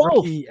went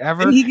 12.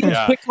 Ever. Did he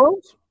get pick 12?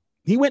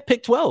 He went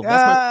pick 12.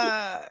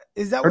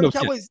 Is that what the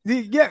Cowboys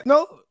did? Yeah.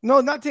 No,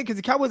 not 10, because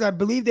the Cowboys, I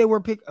believe they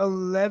were pick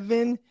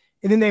 11,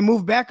 and then they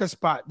moved back a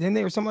spot. Didn't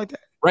they, or something like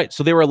that? Right.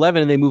 So they were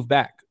 11 and they moved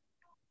back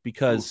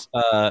because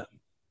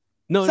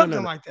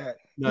something like that.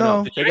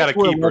 No. They got a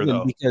keeper,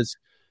 though. Because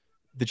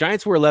the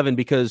Giants were 11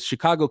 because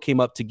Chicago came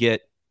up to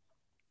get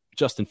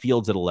Justin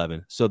Fields at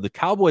 11. So the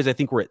Cowboys, I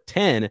think, were at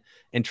 10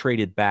 and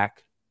traded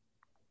back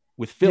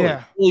with Philly.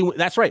 Yeah.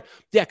 That's right.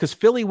 Yeah, because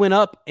Philly went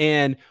up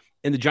and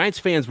the Giants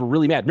fans were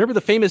really mad. Remember the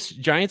famous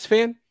Giants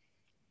fan?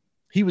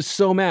 He was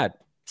so mad.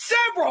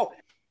 Several.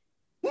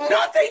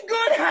 Nothing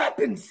good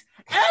happens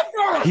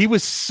ever. He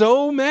was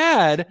so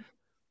mad.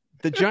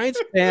 The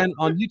Giants fan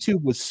on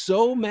YouTube was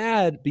so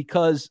mad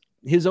because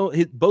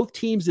both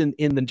teams in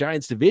the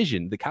Giants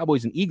division, the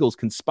Cowboys and Eagles,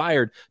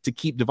 conspired to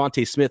keep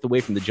Devontae Smith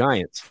away from the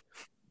Giants.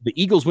 The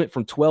Eagles went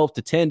from 12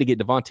 to 10 to get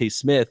Devontae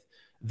Smith.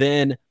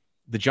 Then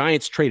the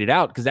Giants traded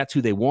out because that's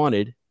who they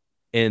wanted,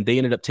 and they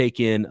ended up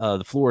taking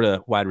the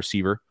Florida wide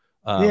receiver.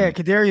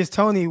 Kadarius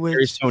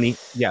Toney.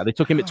 Yeah, they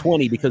took him at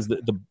 20 because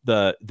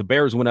the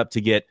Bears went up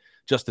to get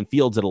Justin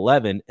Fields at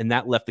 11, and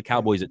that left the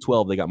Cowboys at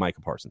 12. They got Micah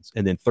Parsons,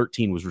 and then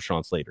 13 was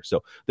Rashawn Slater.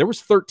 So there was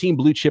 13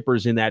 blue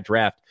chippers in that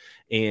draft,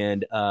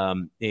 and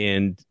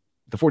the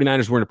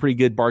 49ers were in a pretty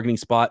good bargaining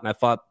spot, and I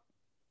thought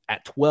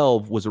at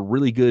 12 was a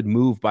really good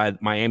move by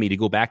Miami to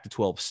go back to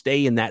 12,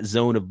 stay in that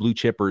zone of blue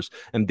chippers,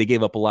 and they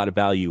gave up a lot of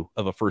value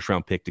of a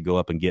first-round pick to go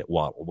up and get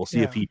Waddle. We'll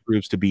see if he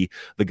proves to be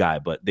the guy,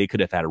 but they could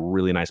have had a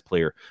really nice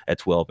player at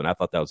 12, and I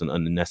thought that was an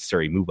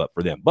unnecessary move up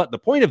for them. But the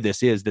point of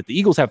this is that the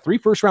Eagles have 3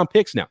 first-round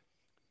picks now,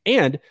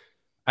 and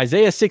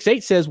Isaiah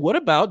 6-8 says, what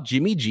about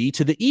Jimmy G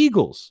to the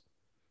Eagles?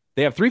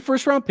 They have 3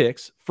 first-round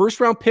picks,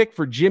 first-round pick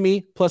for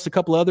Jimmy plus a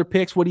couple of other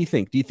picks. What do you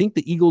think? Do you think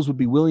the Eagles would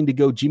be willing to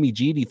go Jimmy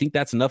G? Do you think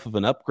that's enough of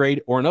an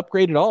upgrade, or an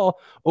upgrade at all,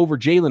 over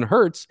Jalen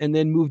Hurts, and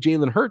then move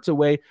Jalen Hurts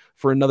away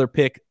for another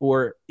pick?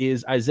 Or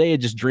is Isaiah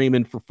just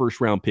dreaming for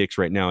first-round picks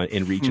right now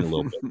and reaching a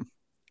little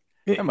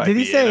bit? Did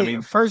he say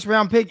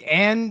first-round pick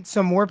and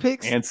some more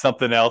picks? And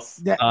something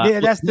else?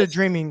 That's the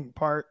dreaming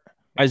part.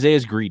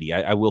 Isaiah's greedy.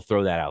 I will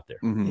throw that out there.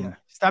 Mm-hmm. Yeah.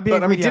 Stop being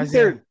greedy,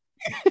 Isaiah.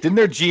 Didn't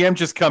their GM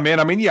just come in?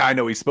 I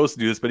know he's supposed to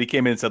do this, but he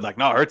came in and said,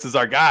 no, Hurts is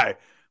our guy.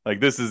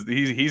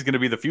 He's going to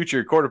be the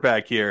future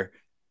quarterback here.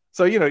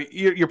 So,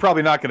 you're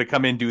probably not going to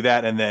come in, do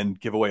that, and then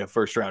give away a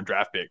first-round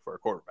draft pick for a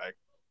quarterback.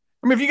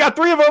 If you got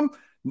 3 of them,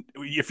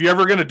 if you're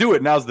ever going to do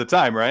it, now's the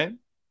time, right?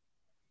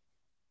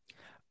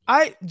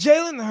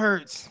 Jalen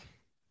Hurts.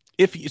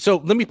 So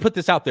let me put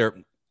this out there.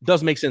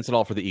 Doesn't make sense at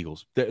all for the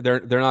Eagles. They're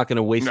not going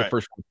to waste a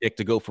first pick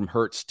to go from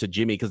Hurts to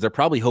Jimmy, because they're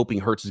probably hoping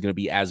Hurts is going to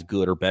be as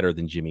good or better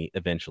than Jimmy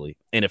eventually.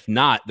 And if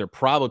not, they're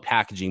probably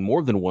packaging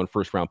more than 1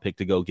 first-round pick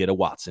to go get a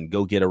Watson,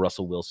 go get a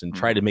Russell Wilson,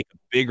 try to make a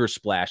bigger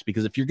splash,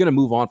 because if you're going to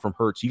move on from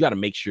Hurts, you got to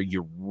make sure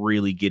you're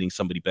really getting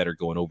somebody better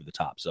going over the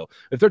top. So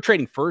if they're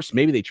trading first,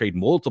 maybe they trade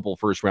multiple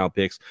first-round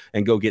picks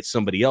and go get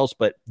somebody else.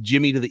 But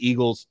Jimmy to the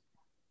Eagles,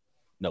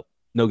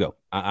 no go.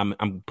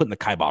 I'm putting the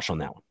kibosh on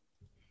that one.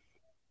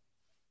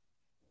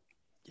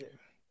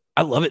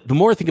 I love it. The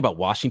more I think about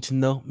Washington,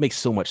 though, makes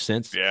so much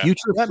sense. Yeah.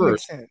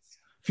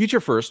 Future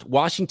first.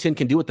 Washington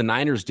can do what the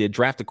Niners did,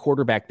 draft a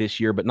quarterback this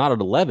year, but not at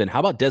 11. How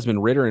about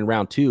Desmond Ridder in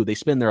round 2? They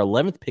spend their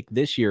 11th pick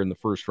this year in the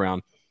first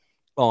round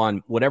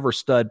on whatever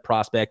stud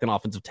prospect, an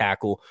offensive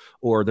tackle,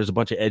 or there's a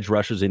bunch of edge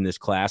rushers in this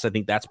class. I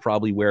think that's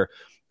probably where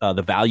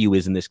the value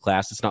is in this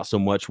class. It's not so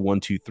much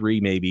 1, 2,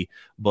 3 maybe,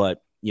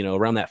 but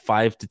around that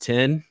 5 to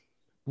 10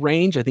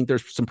 range. I think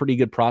there's some pretty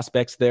good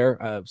prospects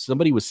there.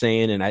 Somebody was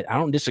saying, and I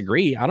don't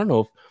disagree, I don't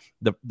know if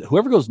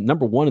whoever goes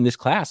number 1 in this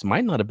class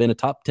might not have been a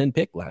top 10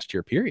 pick last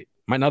year, period.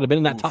 Might not have been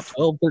in that top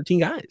 12, 13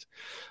 guys,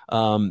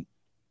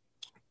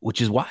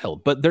 which is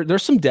wild. But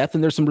there's some depth,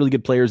 and there's some really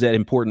good players at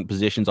important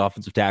positions,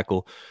 offensive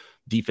tackle,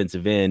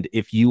 defensive end.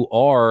 If you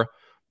are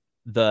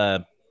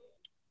the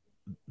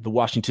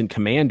Washington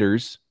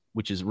Commanders,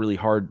 which is really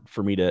hard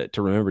for me to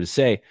remember to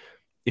say,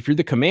 if you're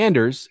the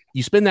Commanders,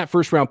 you spend that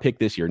first round pick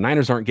this year.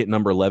 Niners aren't getting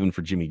number 11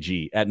 for Jimmy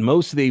G. At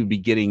most, they would be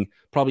getting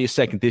probably a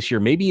second this year,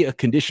 maybe a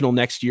conditional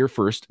next year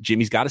first.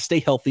 Jimmy's got to stay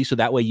healthy, so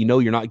that way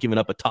you're not giving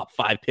up a top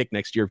 5 pick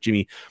next year if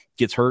Jimmy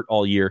gets hurt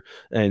all year.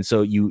 And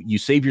so you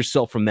save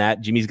yourself from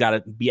that. Jimmy's got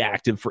to be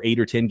active for 8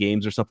 or 10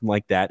 games or something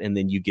like that, and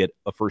then you get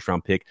a first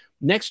round pick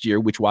next year,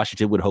 which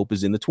Washington would hope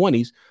is in the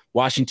 20s.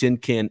 Washington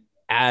can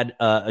add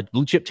a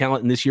blue chip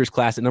talent in this year's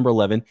class at number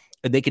 11.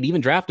 And they could even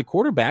draft a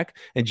quarterback.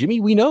 And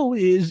Jimmy, we know,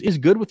 is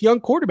good with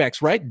young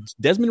quarterbacks, right?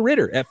 Desmond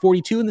Ridder at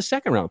 42 in the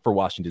second round for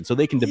Washington. So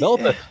they can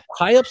develop a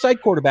high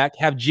upside quarterback,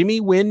 have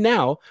Jimmy win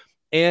now,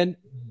 and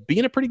be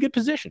in a pretty good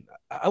position.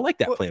 I like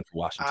that plan for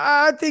Washington.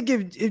 I think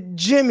if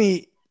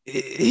Jimmy,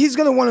 he's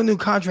going to want a new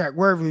contract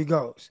wherever he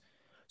goes.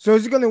 So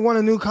he's going to want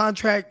a new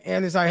contract,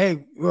 and it's like,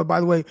 hey, well,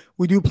 by the way,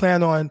 we do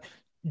plan on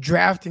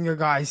drafting your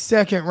guy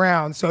second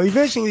round. So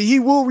eventually he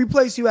will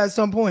replace you at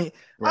some point.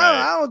 Right.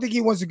 I don't think he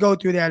wants to go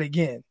through that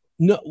again.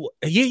 No,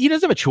 he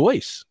doesn't have a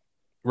choice,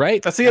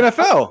 right? That's the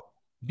NFL.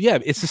 Yeah,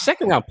 it's the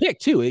second round pick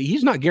too.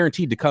 He's not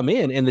guaranteed to come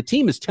in, and the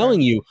team is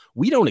telling you,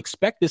 we don't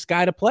expect this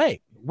guy to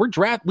play.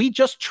 We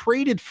just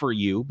traded for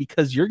you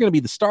because you're going to be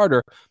the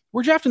starter.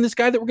 We're drafting this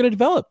guy that we're going to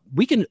develop.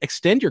 We can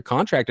extend your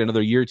contract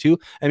another year or two,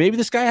 and maybe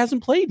this guy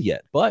hasn't played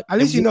yet. But at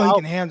least he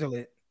can handle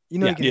it. He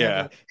can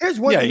handle it. Here's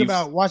one thing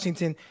about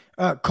Washington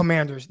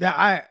Commanders that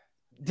I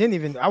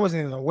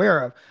wasn't even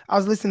aware of. I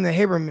was listening to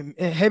Haberman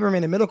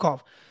and Middlecoff.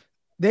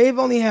 They've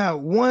only had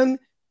one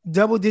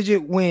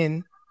double-digit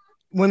winning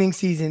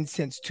season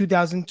since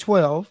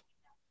 2012,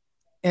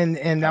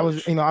 and that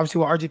was obviously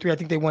with RG3. I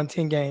think they won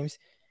 10 games,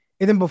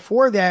 and then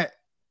before that,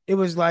 it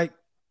was like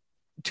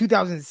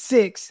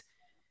 2006,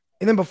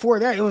 and then before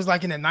that, it was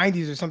like in the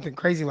 90s or something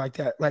crazy like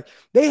that. Like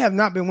they have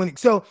not been winning.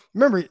 So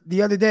remember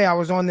the other day I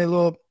was on the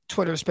little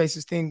Twitter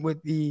Spaces thing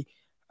with the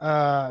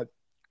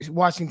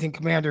Washington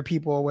Commander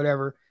people or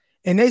whatever.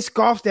 And they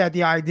scoffed at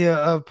the idea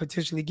of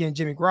potentially getting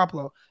Jimmy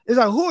Garoppolo. It's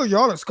like, who are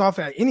y'all to scoff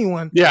at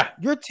anyone? Yeah.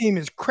 Your team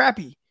is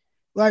crappy.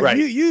 Like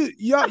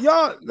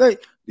y'all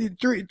like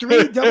three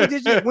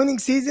double-digit winning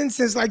seasons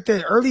since like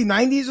the early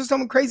 90s or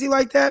something crazy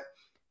like that.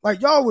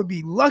 Like y'all would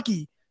be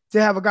lucky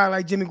to have a guy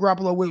like Jimmy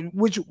Garoppolo,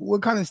 which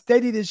would kind of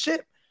steady this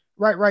ship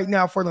right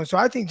now for them. So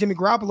I think Jimmy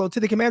Garoppolo to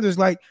the Commanders,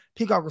 like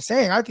Peacock was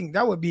saying, I think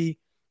that would be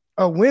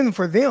a win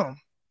for them.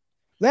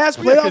 Last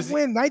playoff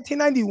win,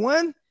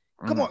 1991.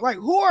 Come on, like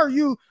who are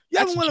you? You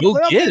haven't won a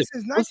playoff game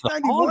since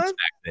 1991.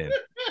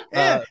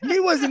 Yeah, he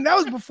wasn't. That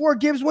was before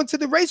Gibbs went to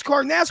the race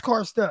car,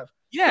 NASCAR stuff.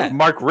 Yeah,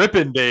 Mark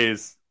Rippon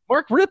days.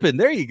 Mark Rippon,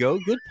 there you go.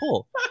 Good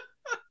pull.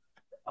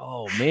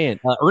 Oh man,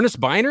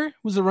 Ernest Biner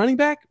was a running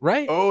back,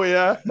 right? Oh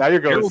yeah, now you're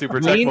going Super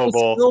Tecmo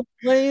Bowl. Still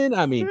playing.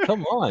 I mean,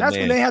 come on. That's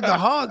when they had the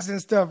Hogs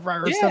and stuff, right?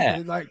 Or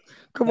something like,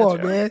 come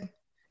on, man.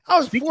 I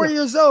was 4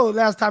 years old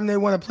last time they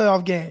won a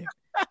playoff game.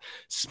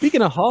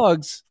 Speaking of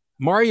Hogs,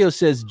 Mario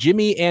says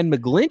Jimmy and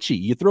McGlinchey.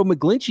 You throw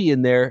McGlinchey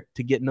in there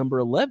to get number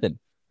 11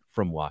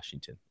 from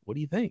Washington. What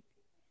do you think?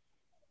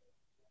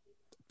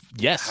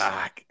 Yes.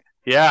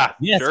 Yeah.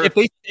 Yes. Sure. If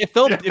they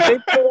pull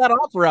that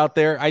offer out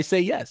there, I say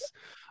yes.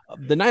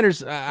 The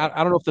Niners. I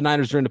don't know if the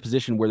Niners are in a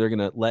position where they're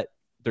going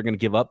to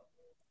give up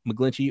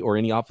McGlinchey or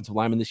any offensive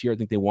lineman this year. I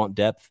think they want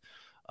depth,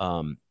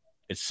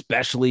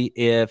 especially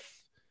if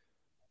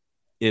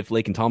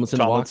Laken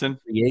Tomlinson walks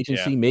the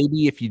agency.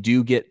 Maybe if you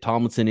do get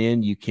Tomlinson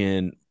in, you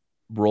can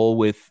roll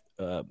with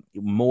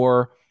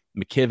Moore,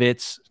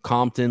 McKivitz,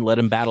 Compton, let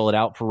him battle it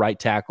out for right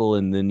tackle,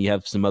 and then you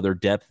have some other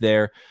depth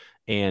there,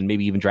 and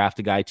maybe even draft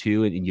a guy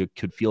too, and you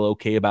could feel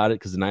okay about it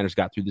because the Niners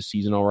got through the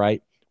season all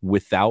right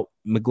without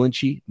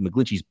McGlinchey.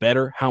 McGlinchey's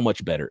better. How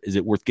much better? Is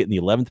it worth getting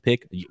the 11th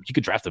pick? You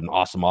could draft an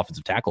awesome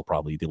offensive tackle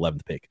probably the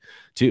 11th pick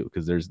too,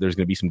 because there's going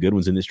to be some good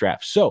ones in this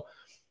draft. So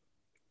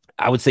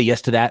I would say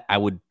yes to that. I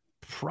would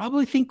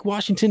probably think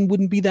Washington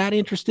wouldn't be that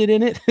interested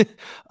in it.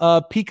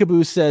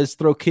 Peekaboo says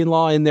throw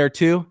Kinlaw in there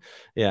too.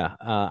 Yeah.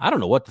 I don't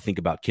know what to think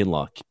about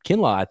Kinlaw.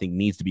 Kinlaw, I think,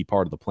 needs to be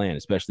part of the plan,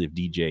 especially if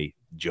DJ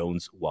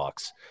Jones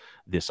walks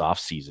this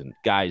offseason.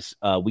 Guys,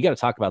 we got to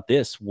talk about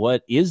this.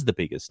 What is the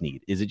biggest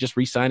need? Is it just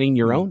re-signing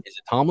your own? Is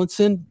it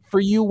Tomlinson for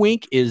you,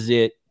 Wink? Is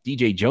it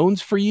DJ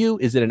Jones for you?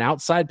 Is it an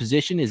outside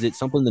position? Is it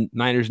something the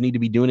Niners need to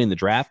be doing in the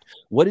draft?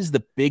 What is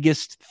the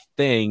biggest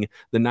thing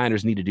the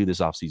Niners need to do this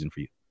offseason for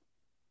you?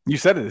 You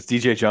said it. It's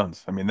DJ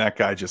Jones. I mean, that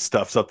guy just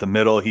stuffs up the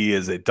middle. He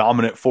is a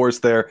dominant force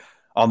there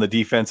on the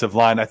defensive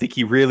line. I think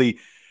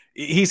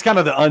he's kind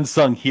of the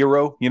unsung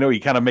hero. He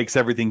kind of makes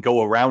everything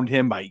go around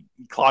him by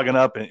clogging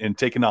up and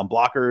taking on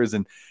blockers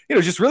and,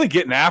 just really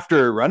getting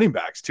after running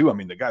backs too. I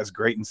mean, the guy's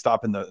great in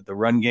stopping the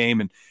run game,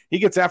 and he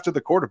gets after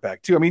the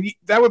quarterback too. I mean,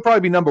 that would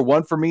probably be number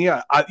one for me.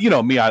 I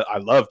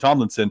love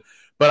Tomlinson,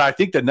 but I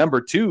think that number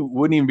two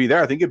wouldn't even be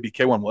there. I think it'd be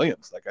K1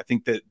 Williams. Like, I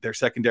think that their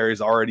secondary is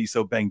already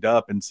so banged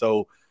up. And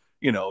so,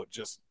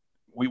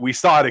 we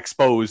saw it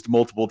exposed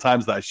multiple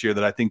times last year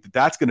that I think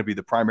that's going to be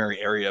the primary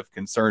area of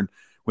concern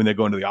when they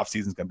go into the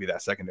offseason is going to be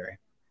that secondary.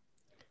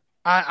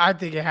 I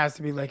think it has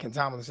to be Laken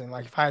Tomlinson.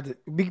 Like, if I had to,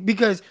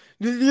 because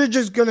you're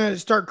just going to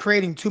start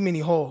creating too many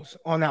holes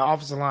on that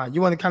offensive line.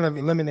 You want to kind of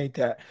eliminate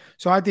that.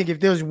 So I think if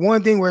there's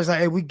one thing where it's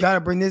like, hey, we got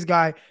to bring this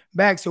guy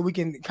back so we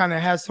can kind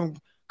of have some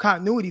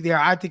continuity there,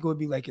 I think it would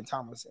be Laken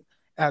Tomlinson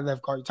at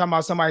left guard. You're talking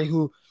about somebody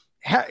who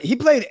he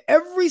played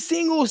every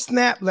single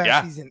snap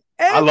last season.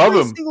 I love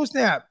him. Single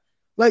snap.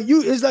 Like,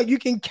 it's like you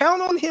can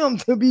count on him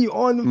to be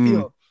on the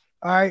field.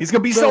 All right. He's going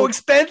to be so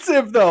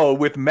expensive, though,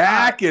 with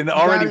Mack and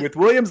already with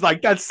Williams.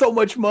 Like, that's so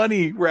much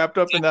money wrapped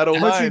up in that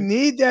O-line. But you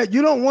need that.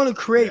 You don't want to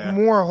create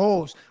more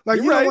holes. Like,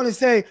 you don't want to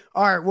say,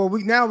 all right, well,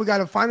 we got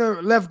to find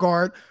a left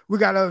guard. We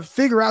got to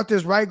figure out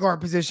this right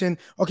guard position.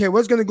 Okay,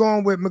 what's going to go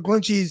on with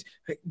McGlinchey's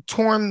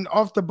torn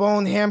off the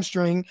bone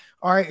hamstring?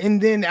 All right,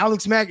 and then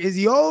Alex Mack, is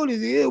he old?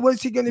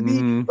 What's he going to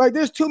be? Like,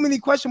 there's too many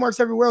question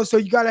marks everywhere. So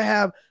you got to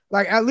have,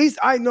 like, at least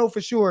I know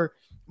for sure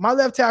my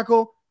left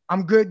tackle,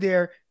 I'm good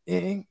there.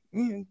 And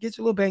gets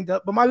a little banged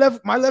up, but my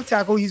left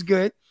tackle, he's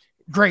good,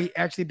 great,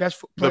 actually,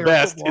 best player, the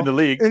best in the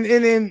league. And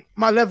then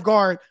my left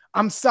guard,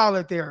 I'm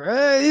solid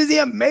there. Is he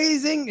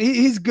amazing?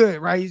 He's good,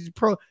 right? He's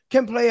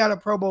can play at a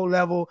Pro Bowl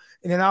level,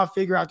 and then I'll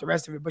figure out the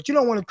rest of it. But you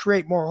don't want to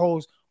create more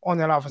holes on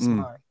that offensive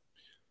line.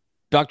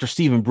 Dr.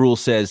 Stephen Brule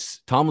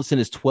says Tomlinson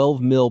is $12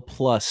 million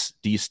plus.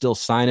 Do you still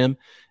sign him?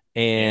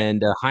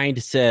 And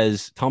Hind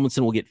says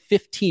Tomlinson will get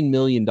 $15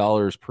 million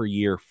per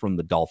year from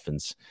the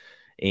Dolphins.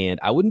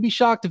 And I wouldn't be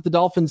shocked if the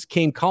Dolphins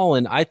came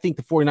calling. I think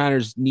the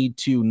 49ers need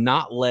to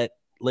not let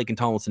Laken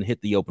Tomlinson hit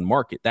the open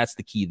market. That's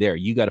the key there.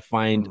 You got to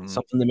find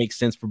something that makes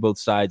sense for both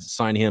sides.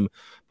 Sign him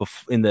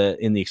in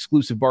the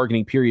exclusive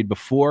bargaining period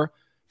before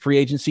free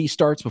agency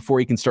starts, before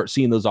he can start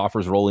seeing those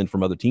offers roll in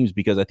from other teams,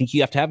 because I think you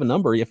have to have a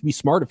number. You have to be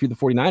smart if you're the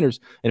 49ers.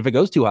 And if it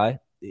goes too high,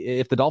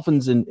 if the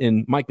Dolphins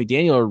and Mike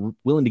McDaniel are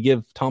willing to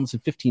give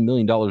Tomlinson $15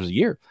 million a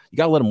year, you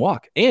got to let him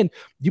walk. And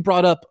you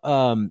brought up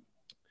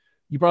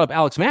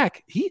Alex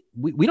Mack.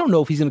 We don't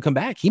know if he's going to come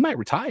back. He might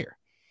retire.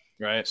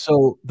 Right.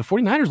 So the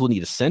 49ers will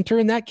need a center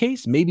in that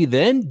case. Maybe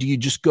then do you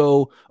just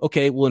go,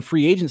 okay, well, in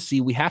free agency,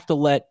 we have to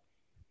let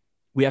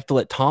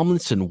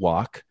Tomlinson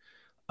walk.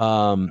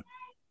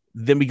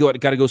 Then we got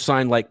to go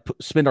sign,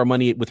 spend our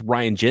money with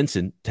Ryan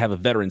Jensen to have a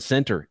veteran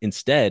center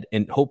instead,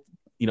 and hope,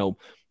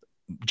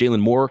 Jalen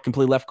Moore can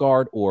play left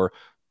guard, or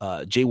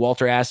Jay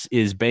Walter asks,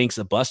 is Banks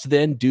a bust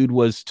then? Dude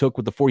took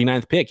with the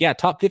 49th pick. Yeah,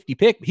 top 50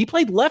 pick. He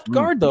played left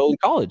guard, though, in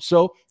college.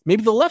 So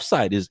maybe the left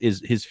side is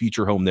his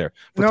future home there.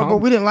 But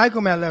we didn't like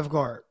him at left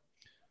guard.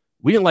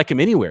 We didn't like him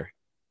anywhere.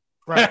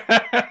 Right.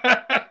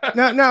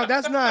 No,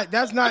 that's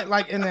not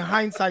like in the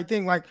hindsight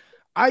thing. Like,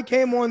 I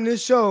came on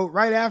this show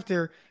right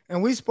after,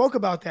 and we spoke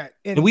about that.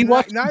 And we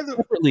watched him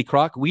separately,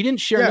 Croc. We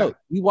didn't share notes.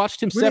 We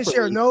watched him separately. We didn't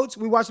share notes.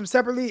 We watched him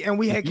separately, and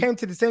we had came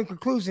to the same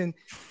conclusion.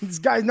 This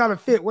guy's not a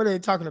fit. What are they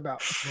talking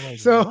about?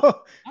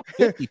 So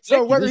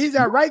whether he's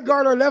at right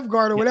guard or left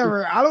guard or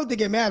whatever, I don't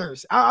think it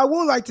matters. I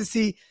would like to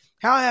see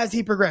how has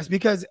he progressed,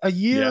 because a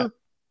year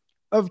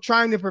of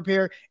trying to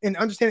prepare and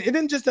understand, it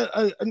isn't just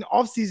an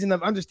offseason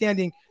of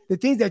understanding the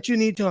things that you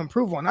need to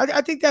improve on.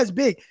 I think that's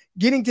big.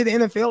 Getting to the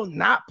NFL,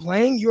 not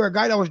playing. You're a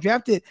guy that was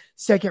drafted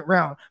second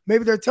round.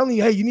 Maybe they're telling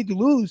you, hey, you need to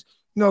lose,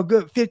 a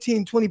good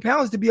 15, 20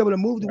 pounds to be able to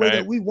move the way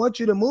that we want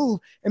you to move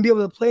and be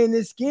able to play in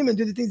this scheme and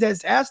do the things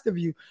that's asked of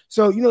you.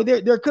 So,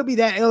 there could be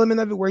that element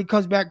of it where he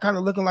comes back kind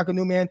of looking like a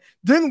new man.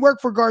 Didn't work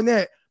for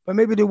Garnett, but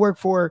maybe it did work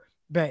for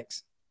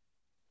Banks.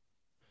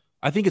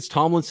 I think it's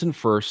Tomlinson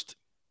first.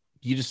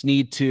 You just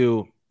need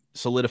to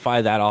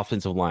solidify that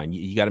offensive line.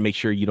 You got to make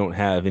sure you don't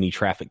have any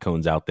traffic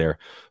cones out there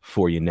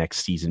for you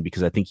next season,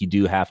 because I think you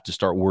do have to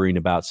start worrying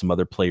about some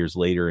other players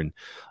later. And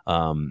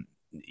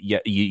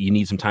you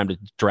need some time to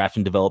draft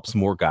and develop some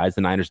more guys.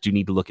 The Niners do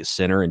need to look at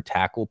center and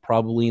tackle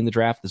probably in the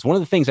draft. That's one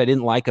of the things I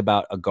didn't like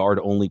about a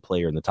guard-only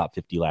player in the top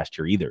 50 last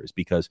year either, is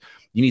because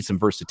you need some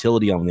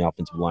versatility on the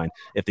offensive line.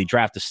 If they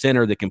draft a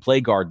center that can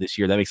play guard this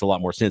year, that makes a lot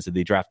more sense. If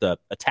they draft a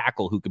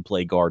tackle who can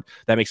play guard,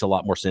 that makes a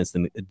lot more sense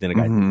than a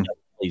guy who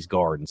plays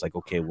guard. And it's like,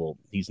 okay, well,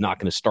 he's not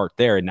going to start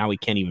there, and now he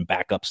can't even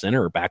back up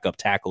center or back up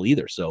tackle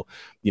either. So,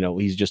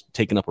 he's just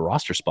taking up a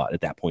roster spot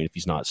at that point if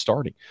he's not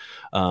starting.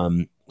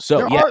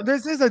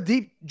 This is a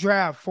deep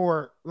draft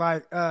for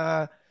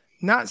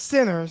not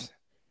centers.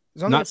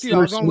 There's only not a few. I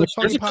was on with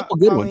Tony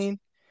Pauline.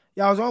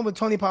 Yeah, I was on with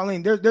Tony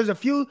Pauline. There's a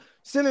few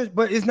centers,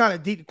 but it's not a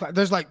deep class.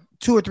 There's like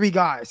 2 or 3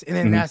 guys, and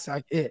then that's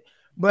like it.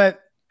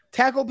 But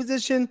tackle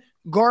position,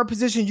 guard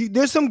position,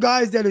 there's some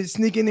guys that are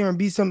sneak in there and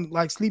be some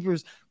like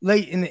sleepers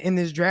late in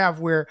this draft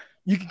where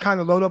you can kind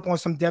of load up on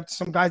some depth,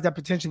 some guys that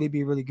potentially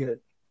be really good.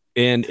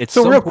 And it's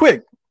so real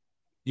quick.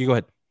 You go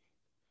ahead.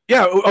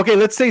 Yeah. Okay.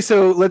 Let's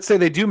say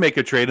they do make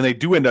a trade and they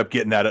do end up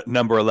getting that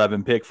number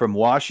 11 pick from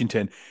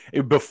Washington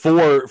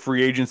before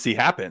free agency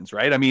happens,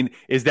 right? I mean,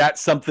 is that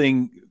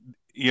something,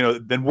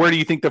 then where do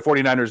you think the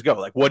 49ers go?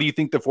 Like, what do you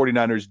think the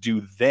 49ers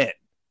do then?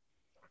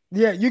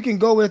 Yeah, you can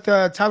go with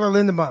Tyler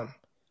Linderbaum.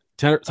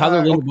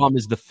 Tyler Linderbaum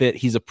is the fit.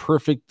 He's a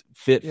perfect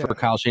fit for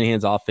Kyle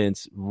Shanahan's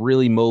offense.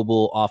 Really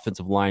mobile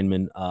offensive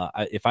lineman.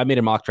 If I made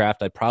a mock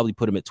draft, I'd probably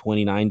put him at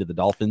 29 to the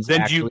Dolphins.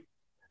 Then do you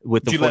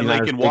let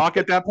Laken walk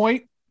at that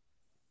point?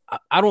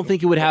 I don't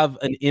think it would have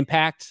an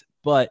impact,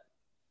 but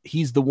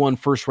he's the one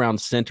first-round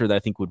center that I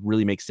think would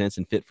really make sense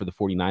and fit for the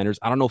 49ers.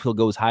 I don't know if he'll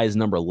go as high as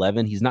number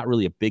 11. He's not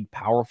really a big,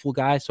 powerful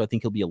guy, so I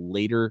think he'll be a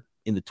later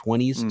in the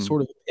 20s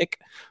sort of pick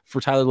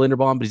for Tyler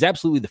Linderbaum, but he's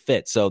absolutely the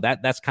fit. So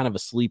that's kind of a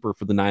sleeper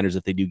for the Niners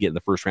if they do get in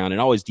the first round,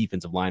 and always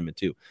defensive lineman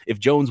too. If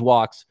Jones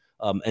walks,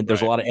 and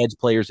there's a lot of edge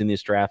players in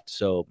this draft,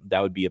 so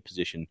that would be a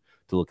position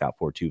look out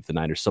for too if the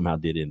Niners somehow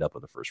did end up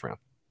in the first round.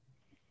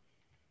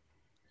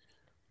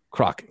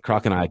 Croc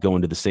and I go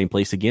into the same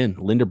place again.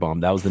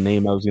 Linderbaum. That was the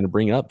name I was going to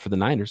bring up for the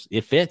Niners.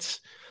 It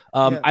fits.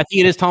 I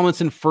think it is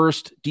Tomlinson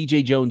first,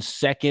 DJ Jones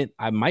second.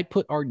 I might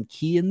put Arden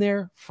Key in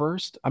there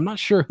first. I'm not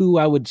sure who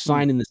I would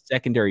sign in the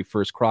secondary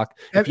first. Croc.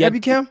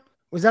 Ebicam?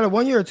 Was that a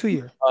 1 year or 2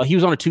 year? He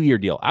was on a 2-year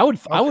deal. I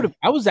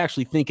was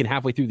actually thinking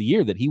halfway through the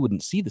year that he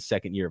wouldn't see the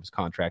second year of his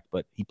contract,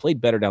 but he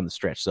played better down the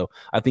stretch. So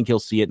I think he'll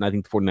see it. And I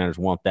think the 49ers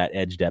want that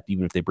edge depth,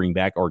 even if they bring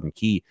back Arden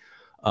Key.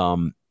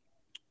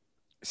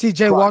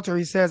 CJ Walter,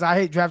 he says, I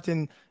hate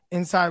drafting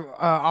inside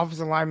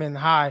offensive linemen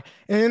high.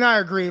 And then I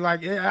agree. Like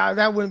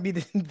that wouldn't be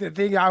the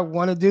thing I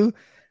want to do.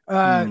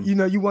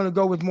 You want to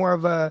go with more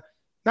of a,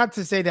 not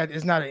to say that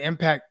it's not an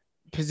impact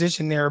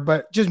position there,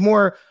 but just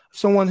more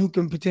someone who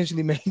can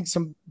potentially make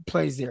some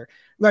plays there.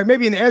 Like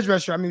maybe an edge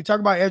rusher. I mean, we talk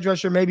about edge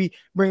rusher, maybe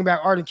bring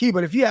back Arden Key,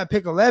 but if you had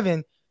pick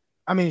 11,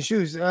 I mean,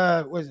 was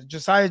it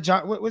Josiah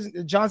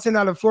Johnson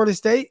out of Florida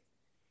State?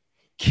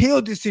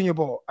 Killed the Senior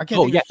Bowl. I can't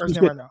think of his first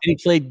name right now. And he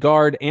played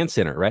guard and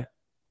center, right?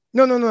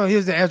 No. He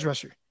was the edge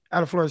rusher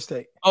out of Florida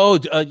State. Oh,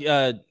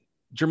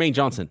 Jermaine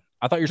Johnson.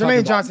 I thought you were talking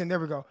about Johnson. There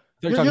we go.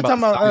 You're talking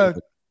about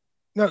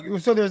no.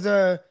 So there's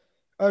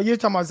you're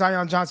talking about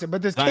Zion Johnson,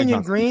 but there's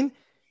Kenyon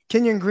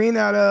Green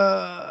out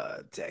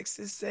of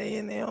Texas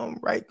A&M,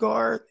 right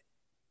guard,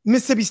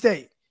 Mississippi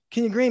State.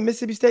 Kenyon Green,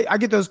 Mississippi State. I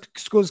get those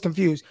schools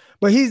confused,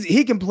 but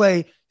he can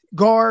play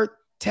guard,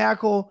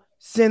 tackle,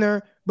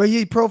 center, but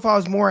he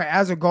profiles more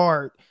as a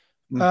guard.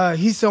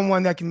 He's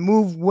someone that can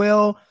move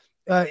well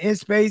in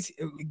space.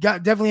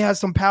 Definitely has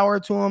some power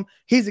to him.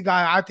 He's a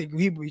guy I think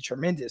he would be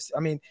tremendous. I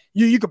mean,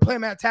 you could play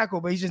him at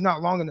tackle, but he's just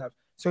not long enough.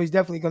 So he's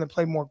definitely going to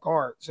play more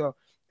guard. So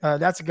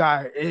that's a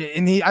guy,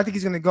 and I think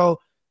he's going to go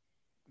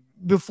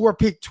before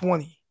pick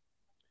 20.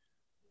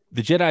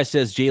 The Jedi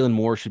says Jalen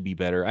Moore should be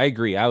better. I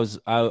agree. I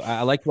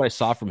liked what I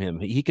saw from him.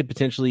 He could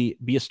potentially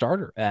be a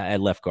starter at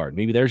left guard.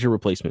 Maybe there's your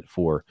replacement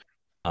for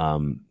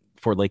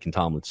Laken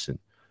Tomlinson.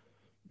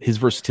 His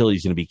versatility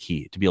is going to be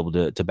key to be able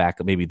to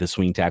back up. Maybe the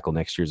swing tackle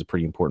next year is a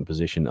pretty important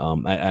position.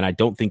 And I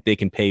don't think they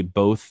can pay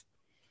both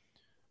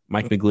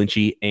Mike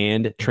McGlinchey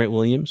and Trent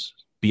Williams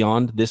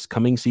beyond this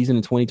coming season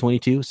in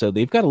 2022. So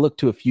they've got to look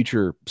to a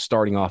future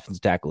starting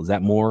offensive tackle. Is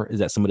that Moore? Is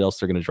that somebody else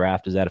they're going to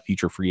draft? Is that a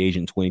future free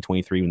agent in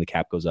 2023 when the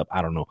cap goes up?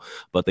 I don't know,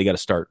 but they got to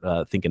start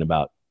thinking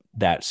about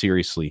that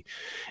seriously,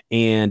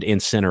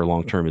 and center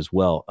long-term as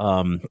well.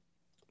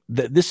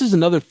 This is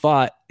another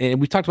thought, and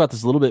we talked about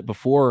this a little bit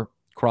before,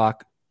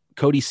 Croc.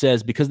 Cody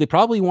says, because they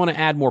probably want to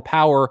add more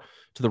power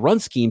to the run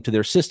scheme to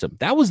their system.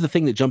 That was the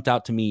thing that jumped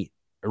out to me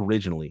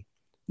originally.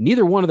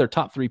 Neither one of their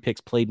top 3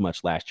 picks played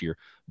much last year,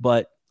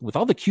 but with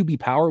all the QB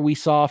power we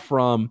saw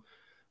from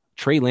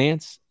Trey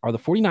Lance, are the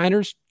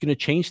 49ers going to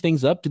change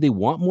things up? Do they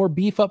want more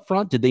beef up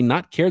front? Did they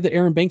not care that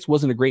Aaron Banks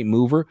wasn't a great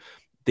mover?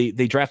 They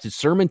drafted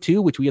Sermon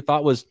too, which we had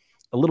thought was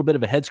a little bit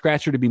of a head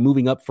scratcher to be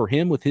moving up for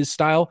him with his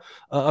style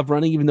of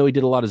running, even though he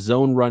did a lot of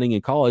zone running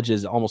in college,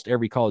 as almost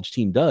every college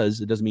team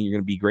does. It doesn't mean you're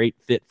going to be great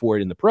fit for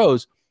it in the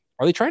pros.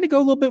 Are they trying to go a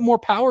little bit more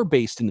power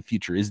based in the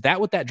future? Is that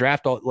what that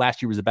draft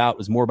last year was about? It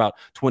was more about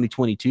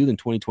 2022 than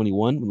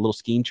 2021 with a little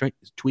scheme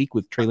tweak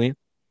with Trey Lance?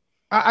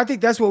 I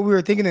think that's what we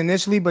were thinking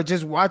initially, but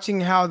just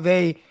watching how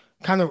they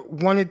kind of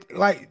wanted,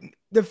 like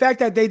the fact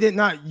that they did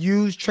not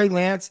use Trey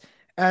Lance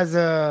as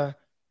a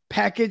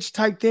package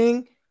type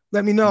thing,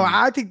 let me know.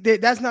 I think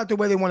that's not the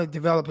way they want to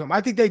develop him. I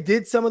think they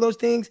did some of those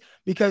things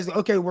because,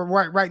 okay,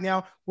 we're right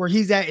now where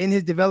he's at in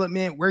his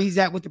development, where he's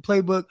at with the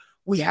playbook.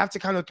 We have to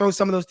kind of throw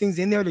some of those things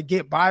in there to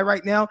get by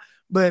right now.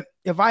 But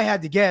if I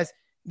had to guess,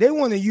 they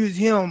want to use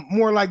him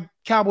more like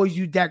Cowboys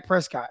use Dak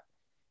Prescott.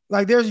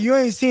 Like you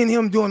ain't seeing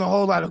him doing a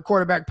whole lot of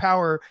quarterback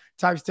power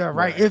type stuff,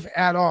 right? If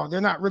at all. They're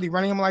not really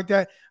running him like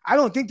that. I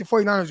don't think the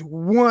 49ers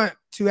want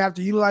to have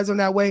to utilize him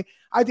that way.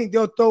 I think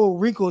they'll throw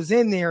wrinkles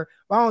in there,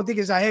 but I don't think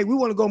it's like, hey, we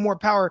want to go more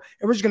power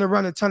and we're just going to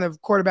run a ton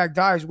of quarterback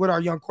dives with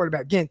our young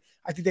quarterback. Again,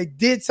 I think they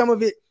did some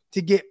of it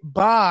to get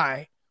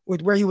by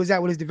with where he was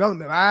at with his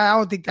development. I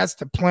don't think that's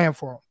the plan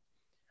for him.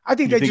 I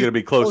think it'll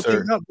be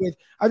closer.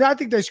 I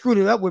think they screwed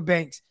it up with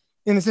Banks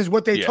in the sense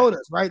what they told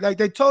us, right? Like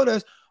they told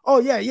us, oh,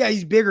 yeah,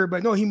 he's bigger,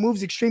 but no, he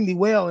moves extremely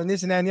well and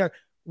this and that and the other.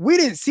 We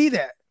didn't see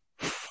that.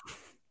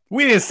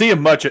 We didn't see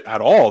him much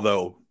at all,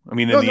 though. I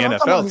mean, in the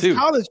NFL, too.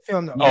 College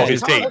film, though. Oh,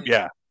 his tape,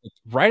 yeah.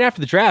 Right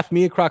after the draft,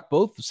 me and Croc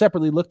both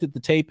separately looked at the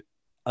tape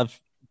of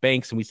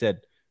Banks and we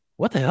said,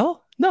 what the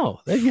hell?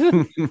 No.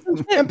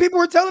 And people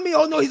were telling me,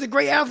 oh, no, he's a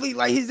great athlete.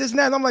 Like, he's this and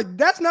that. And I'm like,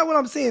 that's not what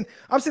I'm seeing.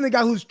 I'm seeing a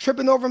guy who's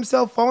tripping over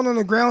himself, falling on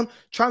the ground,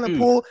 trying to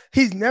pull.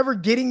 He's never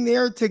getting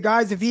there to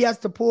guys. If he has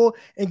to pull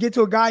and get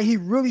to a guy, he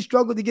really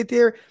struggled to get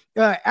there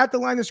at the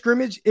line of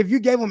scrimmage. If you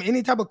gave him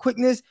any type of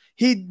quickness,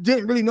 he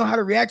didn't really know how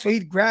to react, so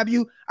he'd grab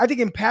you. I think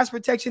in pass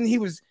protection, he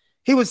was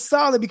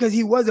solid because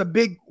he was a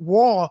big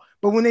wall.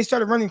 But when they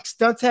started running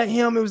stunts at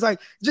him, it was like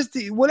just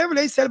whatever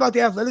they said about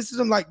the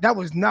athleticism, like that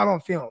was not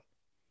on film.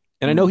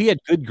 And I know he had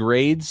good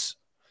grades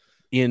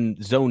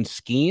in zone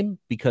scheme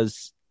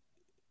because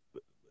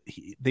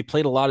they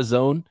played a lot of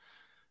zone.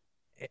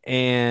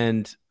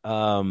 And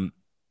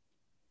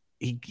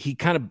he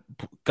kind of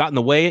got in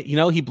the way.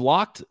 He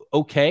blocked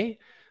okay,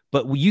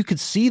 but you could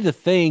see the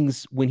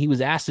things when he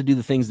was asked to do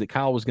the things that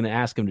Kyle was going to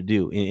ask him to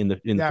do in the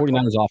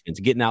 49ers offense,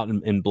 getting out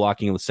and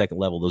blocking on the second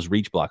level, those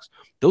reach blocks.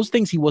 Those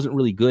things he wasn't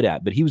really good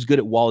at, but he was good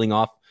at walling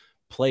off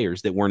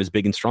players that weren't as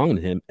big and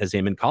strong as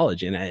him in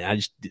college. And I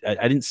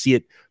didn't see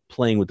it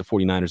playing with the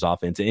 49ers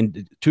offense.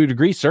 And to a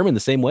degree, Sermon the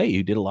same way.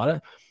 He did a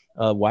lot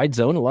of wide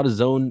zone, a lot of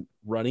zone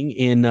running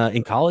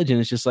in college. And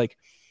it's just like,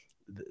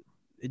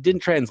 it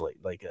didn't translate.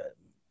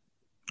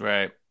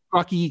 Right.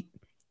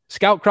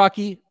 Scout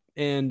Crocky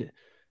and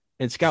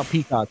Scout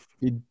Peacock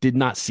did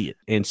not see it.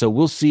 And so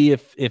we'll see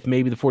if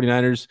maybe the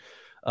 49ers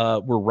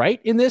were right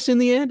in this in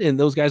the end, and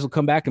those guys will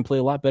come back and play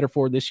a lot better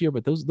forward this year.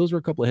 But those were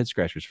a couple of head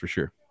scratchers for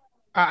sure.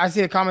 I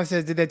see a comment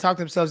says, did they talk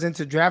themselves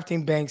into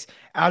drafting Banks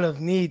out of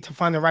need to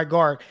find the right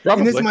guard? Probably.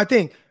 And this is my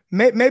thing.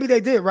 Maybe they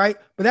did, right?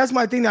 But that's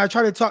my thing that I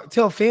try to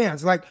tell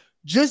fans. Like,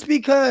 just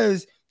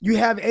because you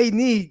have a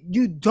need,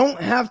 you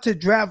don't have to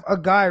draft a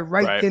guy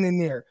right then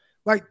and there.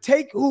 Like,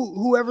 take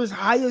whoever's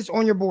highest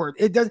on your board.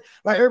 It does,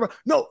 like, everybody.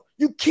 No,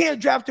 you can't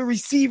draft a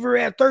receiver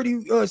at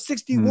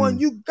 61.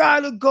 You got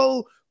to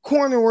go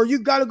corner, or you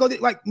got to go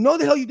no,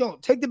 the hell you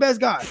don't. Take the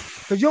best guy,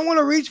 because you don't want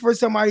to reach for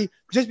somebody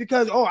just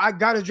because, I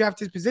got to draft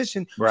this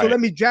position, so let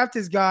me draft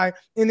this guy,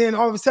 and then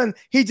all of a sudden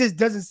he just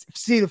doesn't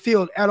see the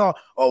field at all.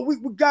 We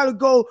got to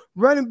go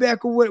running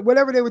back or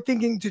whatever they were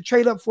thinking to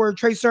trade up for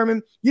Trey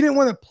Sermon. You didn't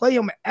want to play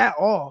him at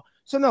all.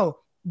 So no,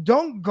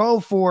 don't go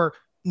for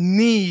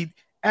need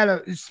at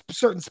a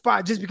certain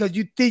spot just because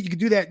you think you can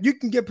do that. You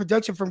can get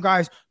production from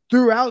guys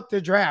throughout the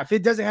draft.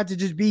 It doesn't have to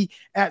just be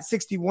at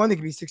 61. It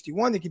could be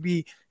 61. It could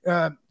be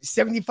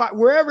 75.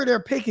 Wherever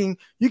they're picking,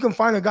 you can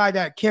find a guy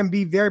that can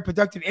be very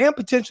productive and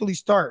potentially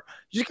start.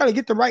 You just got to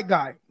get the right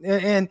guy.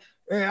 And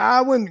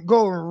I wouldn't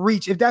go and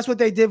reach. If that's what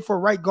they did for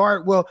right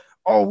guard, we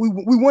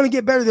want to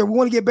get better there. We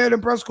want to get better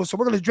than Brusco. So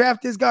we're going to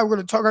draft this guy. We're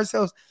going to talk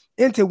ourselves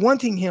into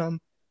wanting him.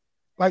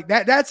 Like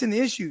that. That's an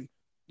issue.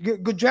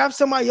 Go draft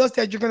somebody else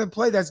that you're going to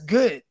play that's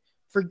good,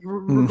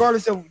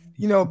 regardless of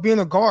being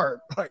a guard.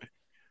 Like,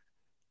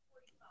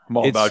 I'm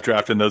all about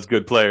drafting those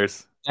good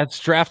players. That's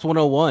draft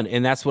 101,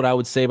 and that's what I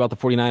would say about the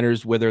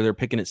 49ers, whether they're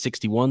picking at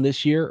 61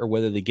 this year or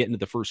whether they get into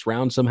the first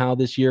round somehow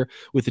this year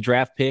with the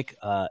draft pick.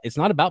 It's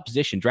not about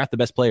position. Draft the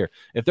best player.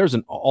 If there's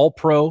an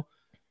all-pro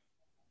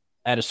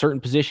at a certain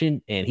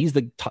position and he's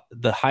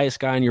the highest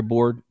guy on your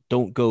board,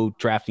 don't go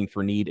drafting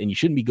for need. And you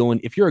shouldn't be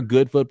going – if you're a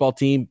good football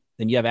team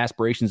and you have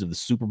aspirations of the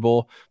Super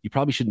Bowl, you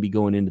probably shouldn't be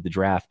going into the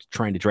draft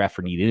trying to draft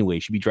for need anyway. You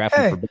should be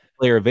drafting for best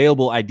player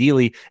available,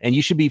 ideally, and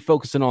you should be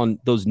focusing on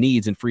those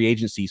needs in free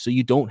agency so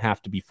you don't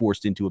have to be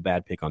forced into a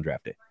bad pick on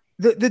draft day.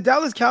 The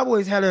Dallas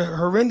Cowboys had a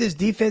horrendous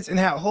defense and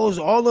had holes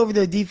all over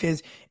their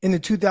defense in the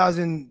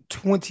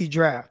 2020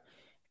 draft.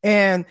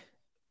 And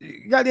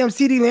goddamn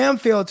CeeDee Lamb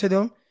failed to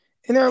them.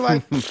 And they're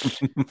like,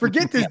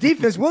 forget this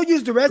defense. We'll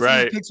use the rest of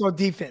these picks on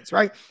defense,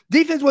 right?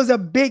 Defense was a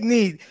big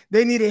need.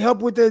 They needed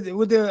help with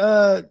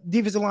the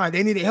defensive line.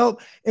 They needed help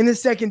in the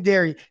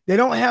secondary. They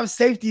don't have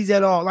safeties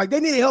at all. Like, they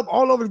needed help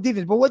all over the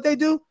defense. But what they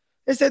do,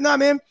 they said, nah,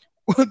 man,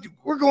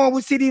 we're going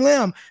with CeeDee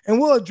Lamb, and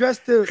we'll address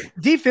the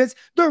defense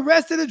the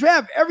rest of the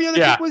draft. Every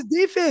other pick was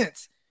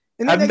defense.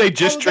 And haven't they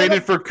just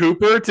traded for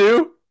Cooper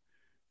too?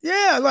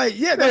 Yeah,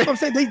 that's what I'm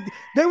saying.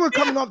 They were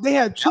coming off. They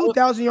had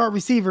 2,000-yard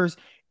receivers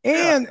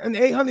and an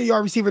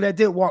 800-yard receiver that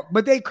did walk,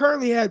 but they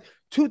currently had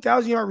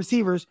 2,000-yard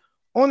receivers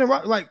on the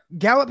right. Like,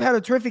 Gallup had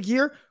a terrific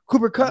year.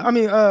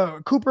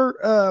 Amari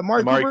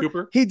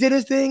Cooper, he did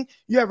his thing.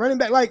 You have running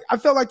back. Like, I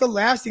felt like the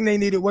last thing they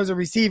needed was a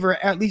receiver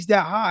at least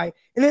that high,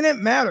 and it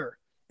didn't matter.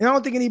 And I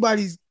don't think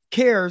anybody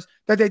cares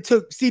that they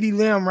took CeeDee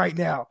Lamb right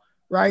now,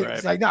 right?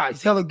 It's like, nah,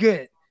 he's hella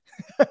good.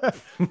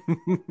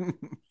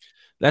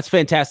 That's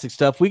fantastic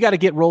stuff. We got to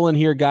get rolling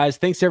here, guys.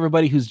 Thanks to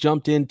everybody who's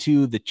jumped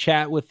into the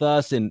chat with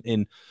us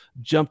and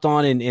jumped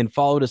on and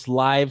followed us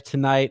live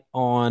tonight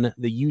on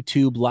the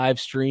YouTube live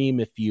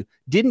stream. If you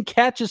didn't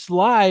catch us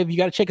live, you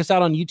got to check us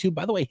out on YouTube.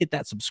 By the way, hit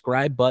that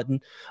subscribe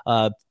button.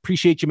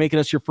 Appreciate you making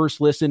us your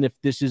first listen.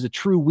 If this is a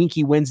true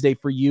Winky Wednesday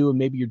for you, and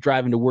maybe you're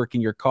driving to work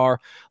in your car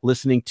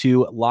listening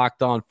to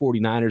Locked On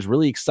 49ers,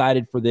 really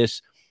excited for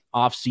this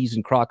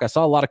off-season, Croc. I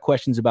saw a lot of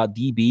questions about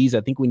DBs.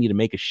 I think we need to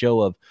make a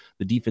show of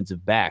the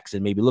defensive backs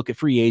and maybe look at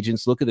free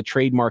agents, look at the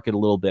trade market a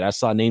little bit. I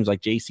saw names like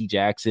J.C.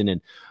 Jackson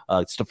and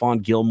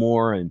Stephon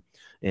Gilmore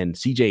and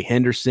C.J.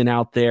 Henderson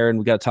out there, and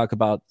we got to talk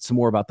about some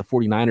more about the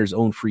 49ers'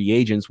 own free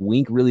agents.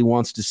 Wink really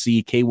wants to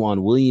see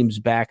K'Wan Williams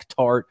back,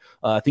 Tart.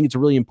 I think it's a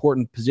really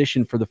important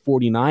position for the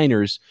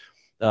 49ers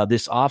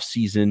this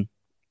offseason.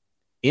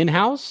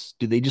 In-house,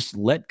 do they just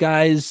let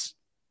guys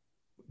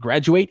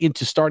graduate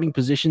into starting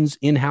positions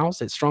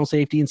in-house at strong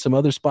safety and some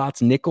other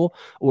spots, nickel,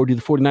 or do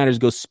the 49ers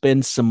go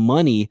spend some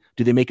money?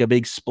 Do they make a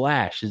big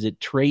splash? Is it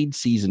trade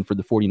season for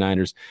the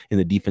 49ers in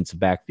the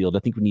defensive backfield? I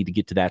think we need to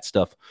get to that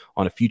stuff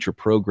on a future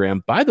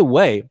program. By the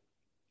way,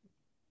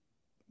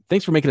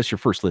 thanks for making us your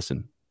first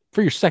listen.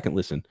 For your second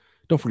listen,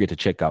 Don't forget to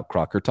check out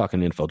Crocker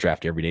talking NFL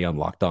draft every day on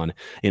Locked On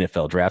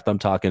NFL Draft. I'm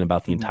talking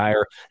about the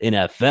entire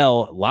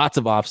NFL. Lots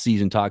of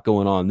offseason talk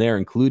going on there,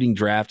 including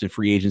draft and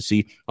free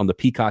agency on the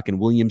Peacock and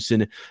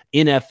Williamson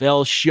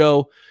NFL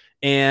show.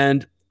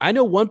 And I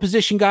know one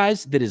position,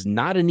 guys, that is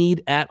not a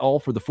need at all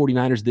for the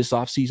 49ers this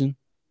offseason,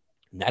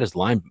 and that is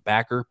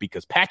linebacker,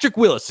 because Patrick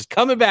Willis is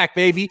coming back,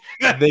 baby.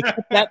 They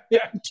put that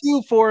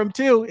 52 for him,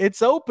 too.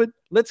 It's open.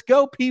 Let's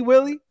go, P.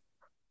 Willie.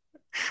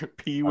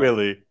 P.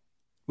 Willie.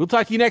 We'll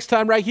talk to you next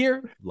time right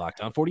here,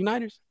 Locked On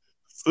 49ers.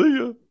 See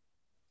ya.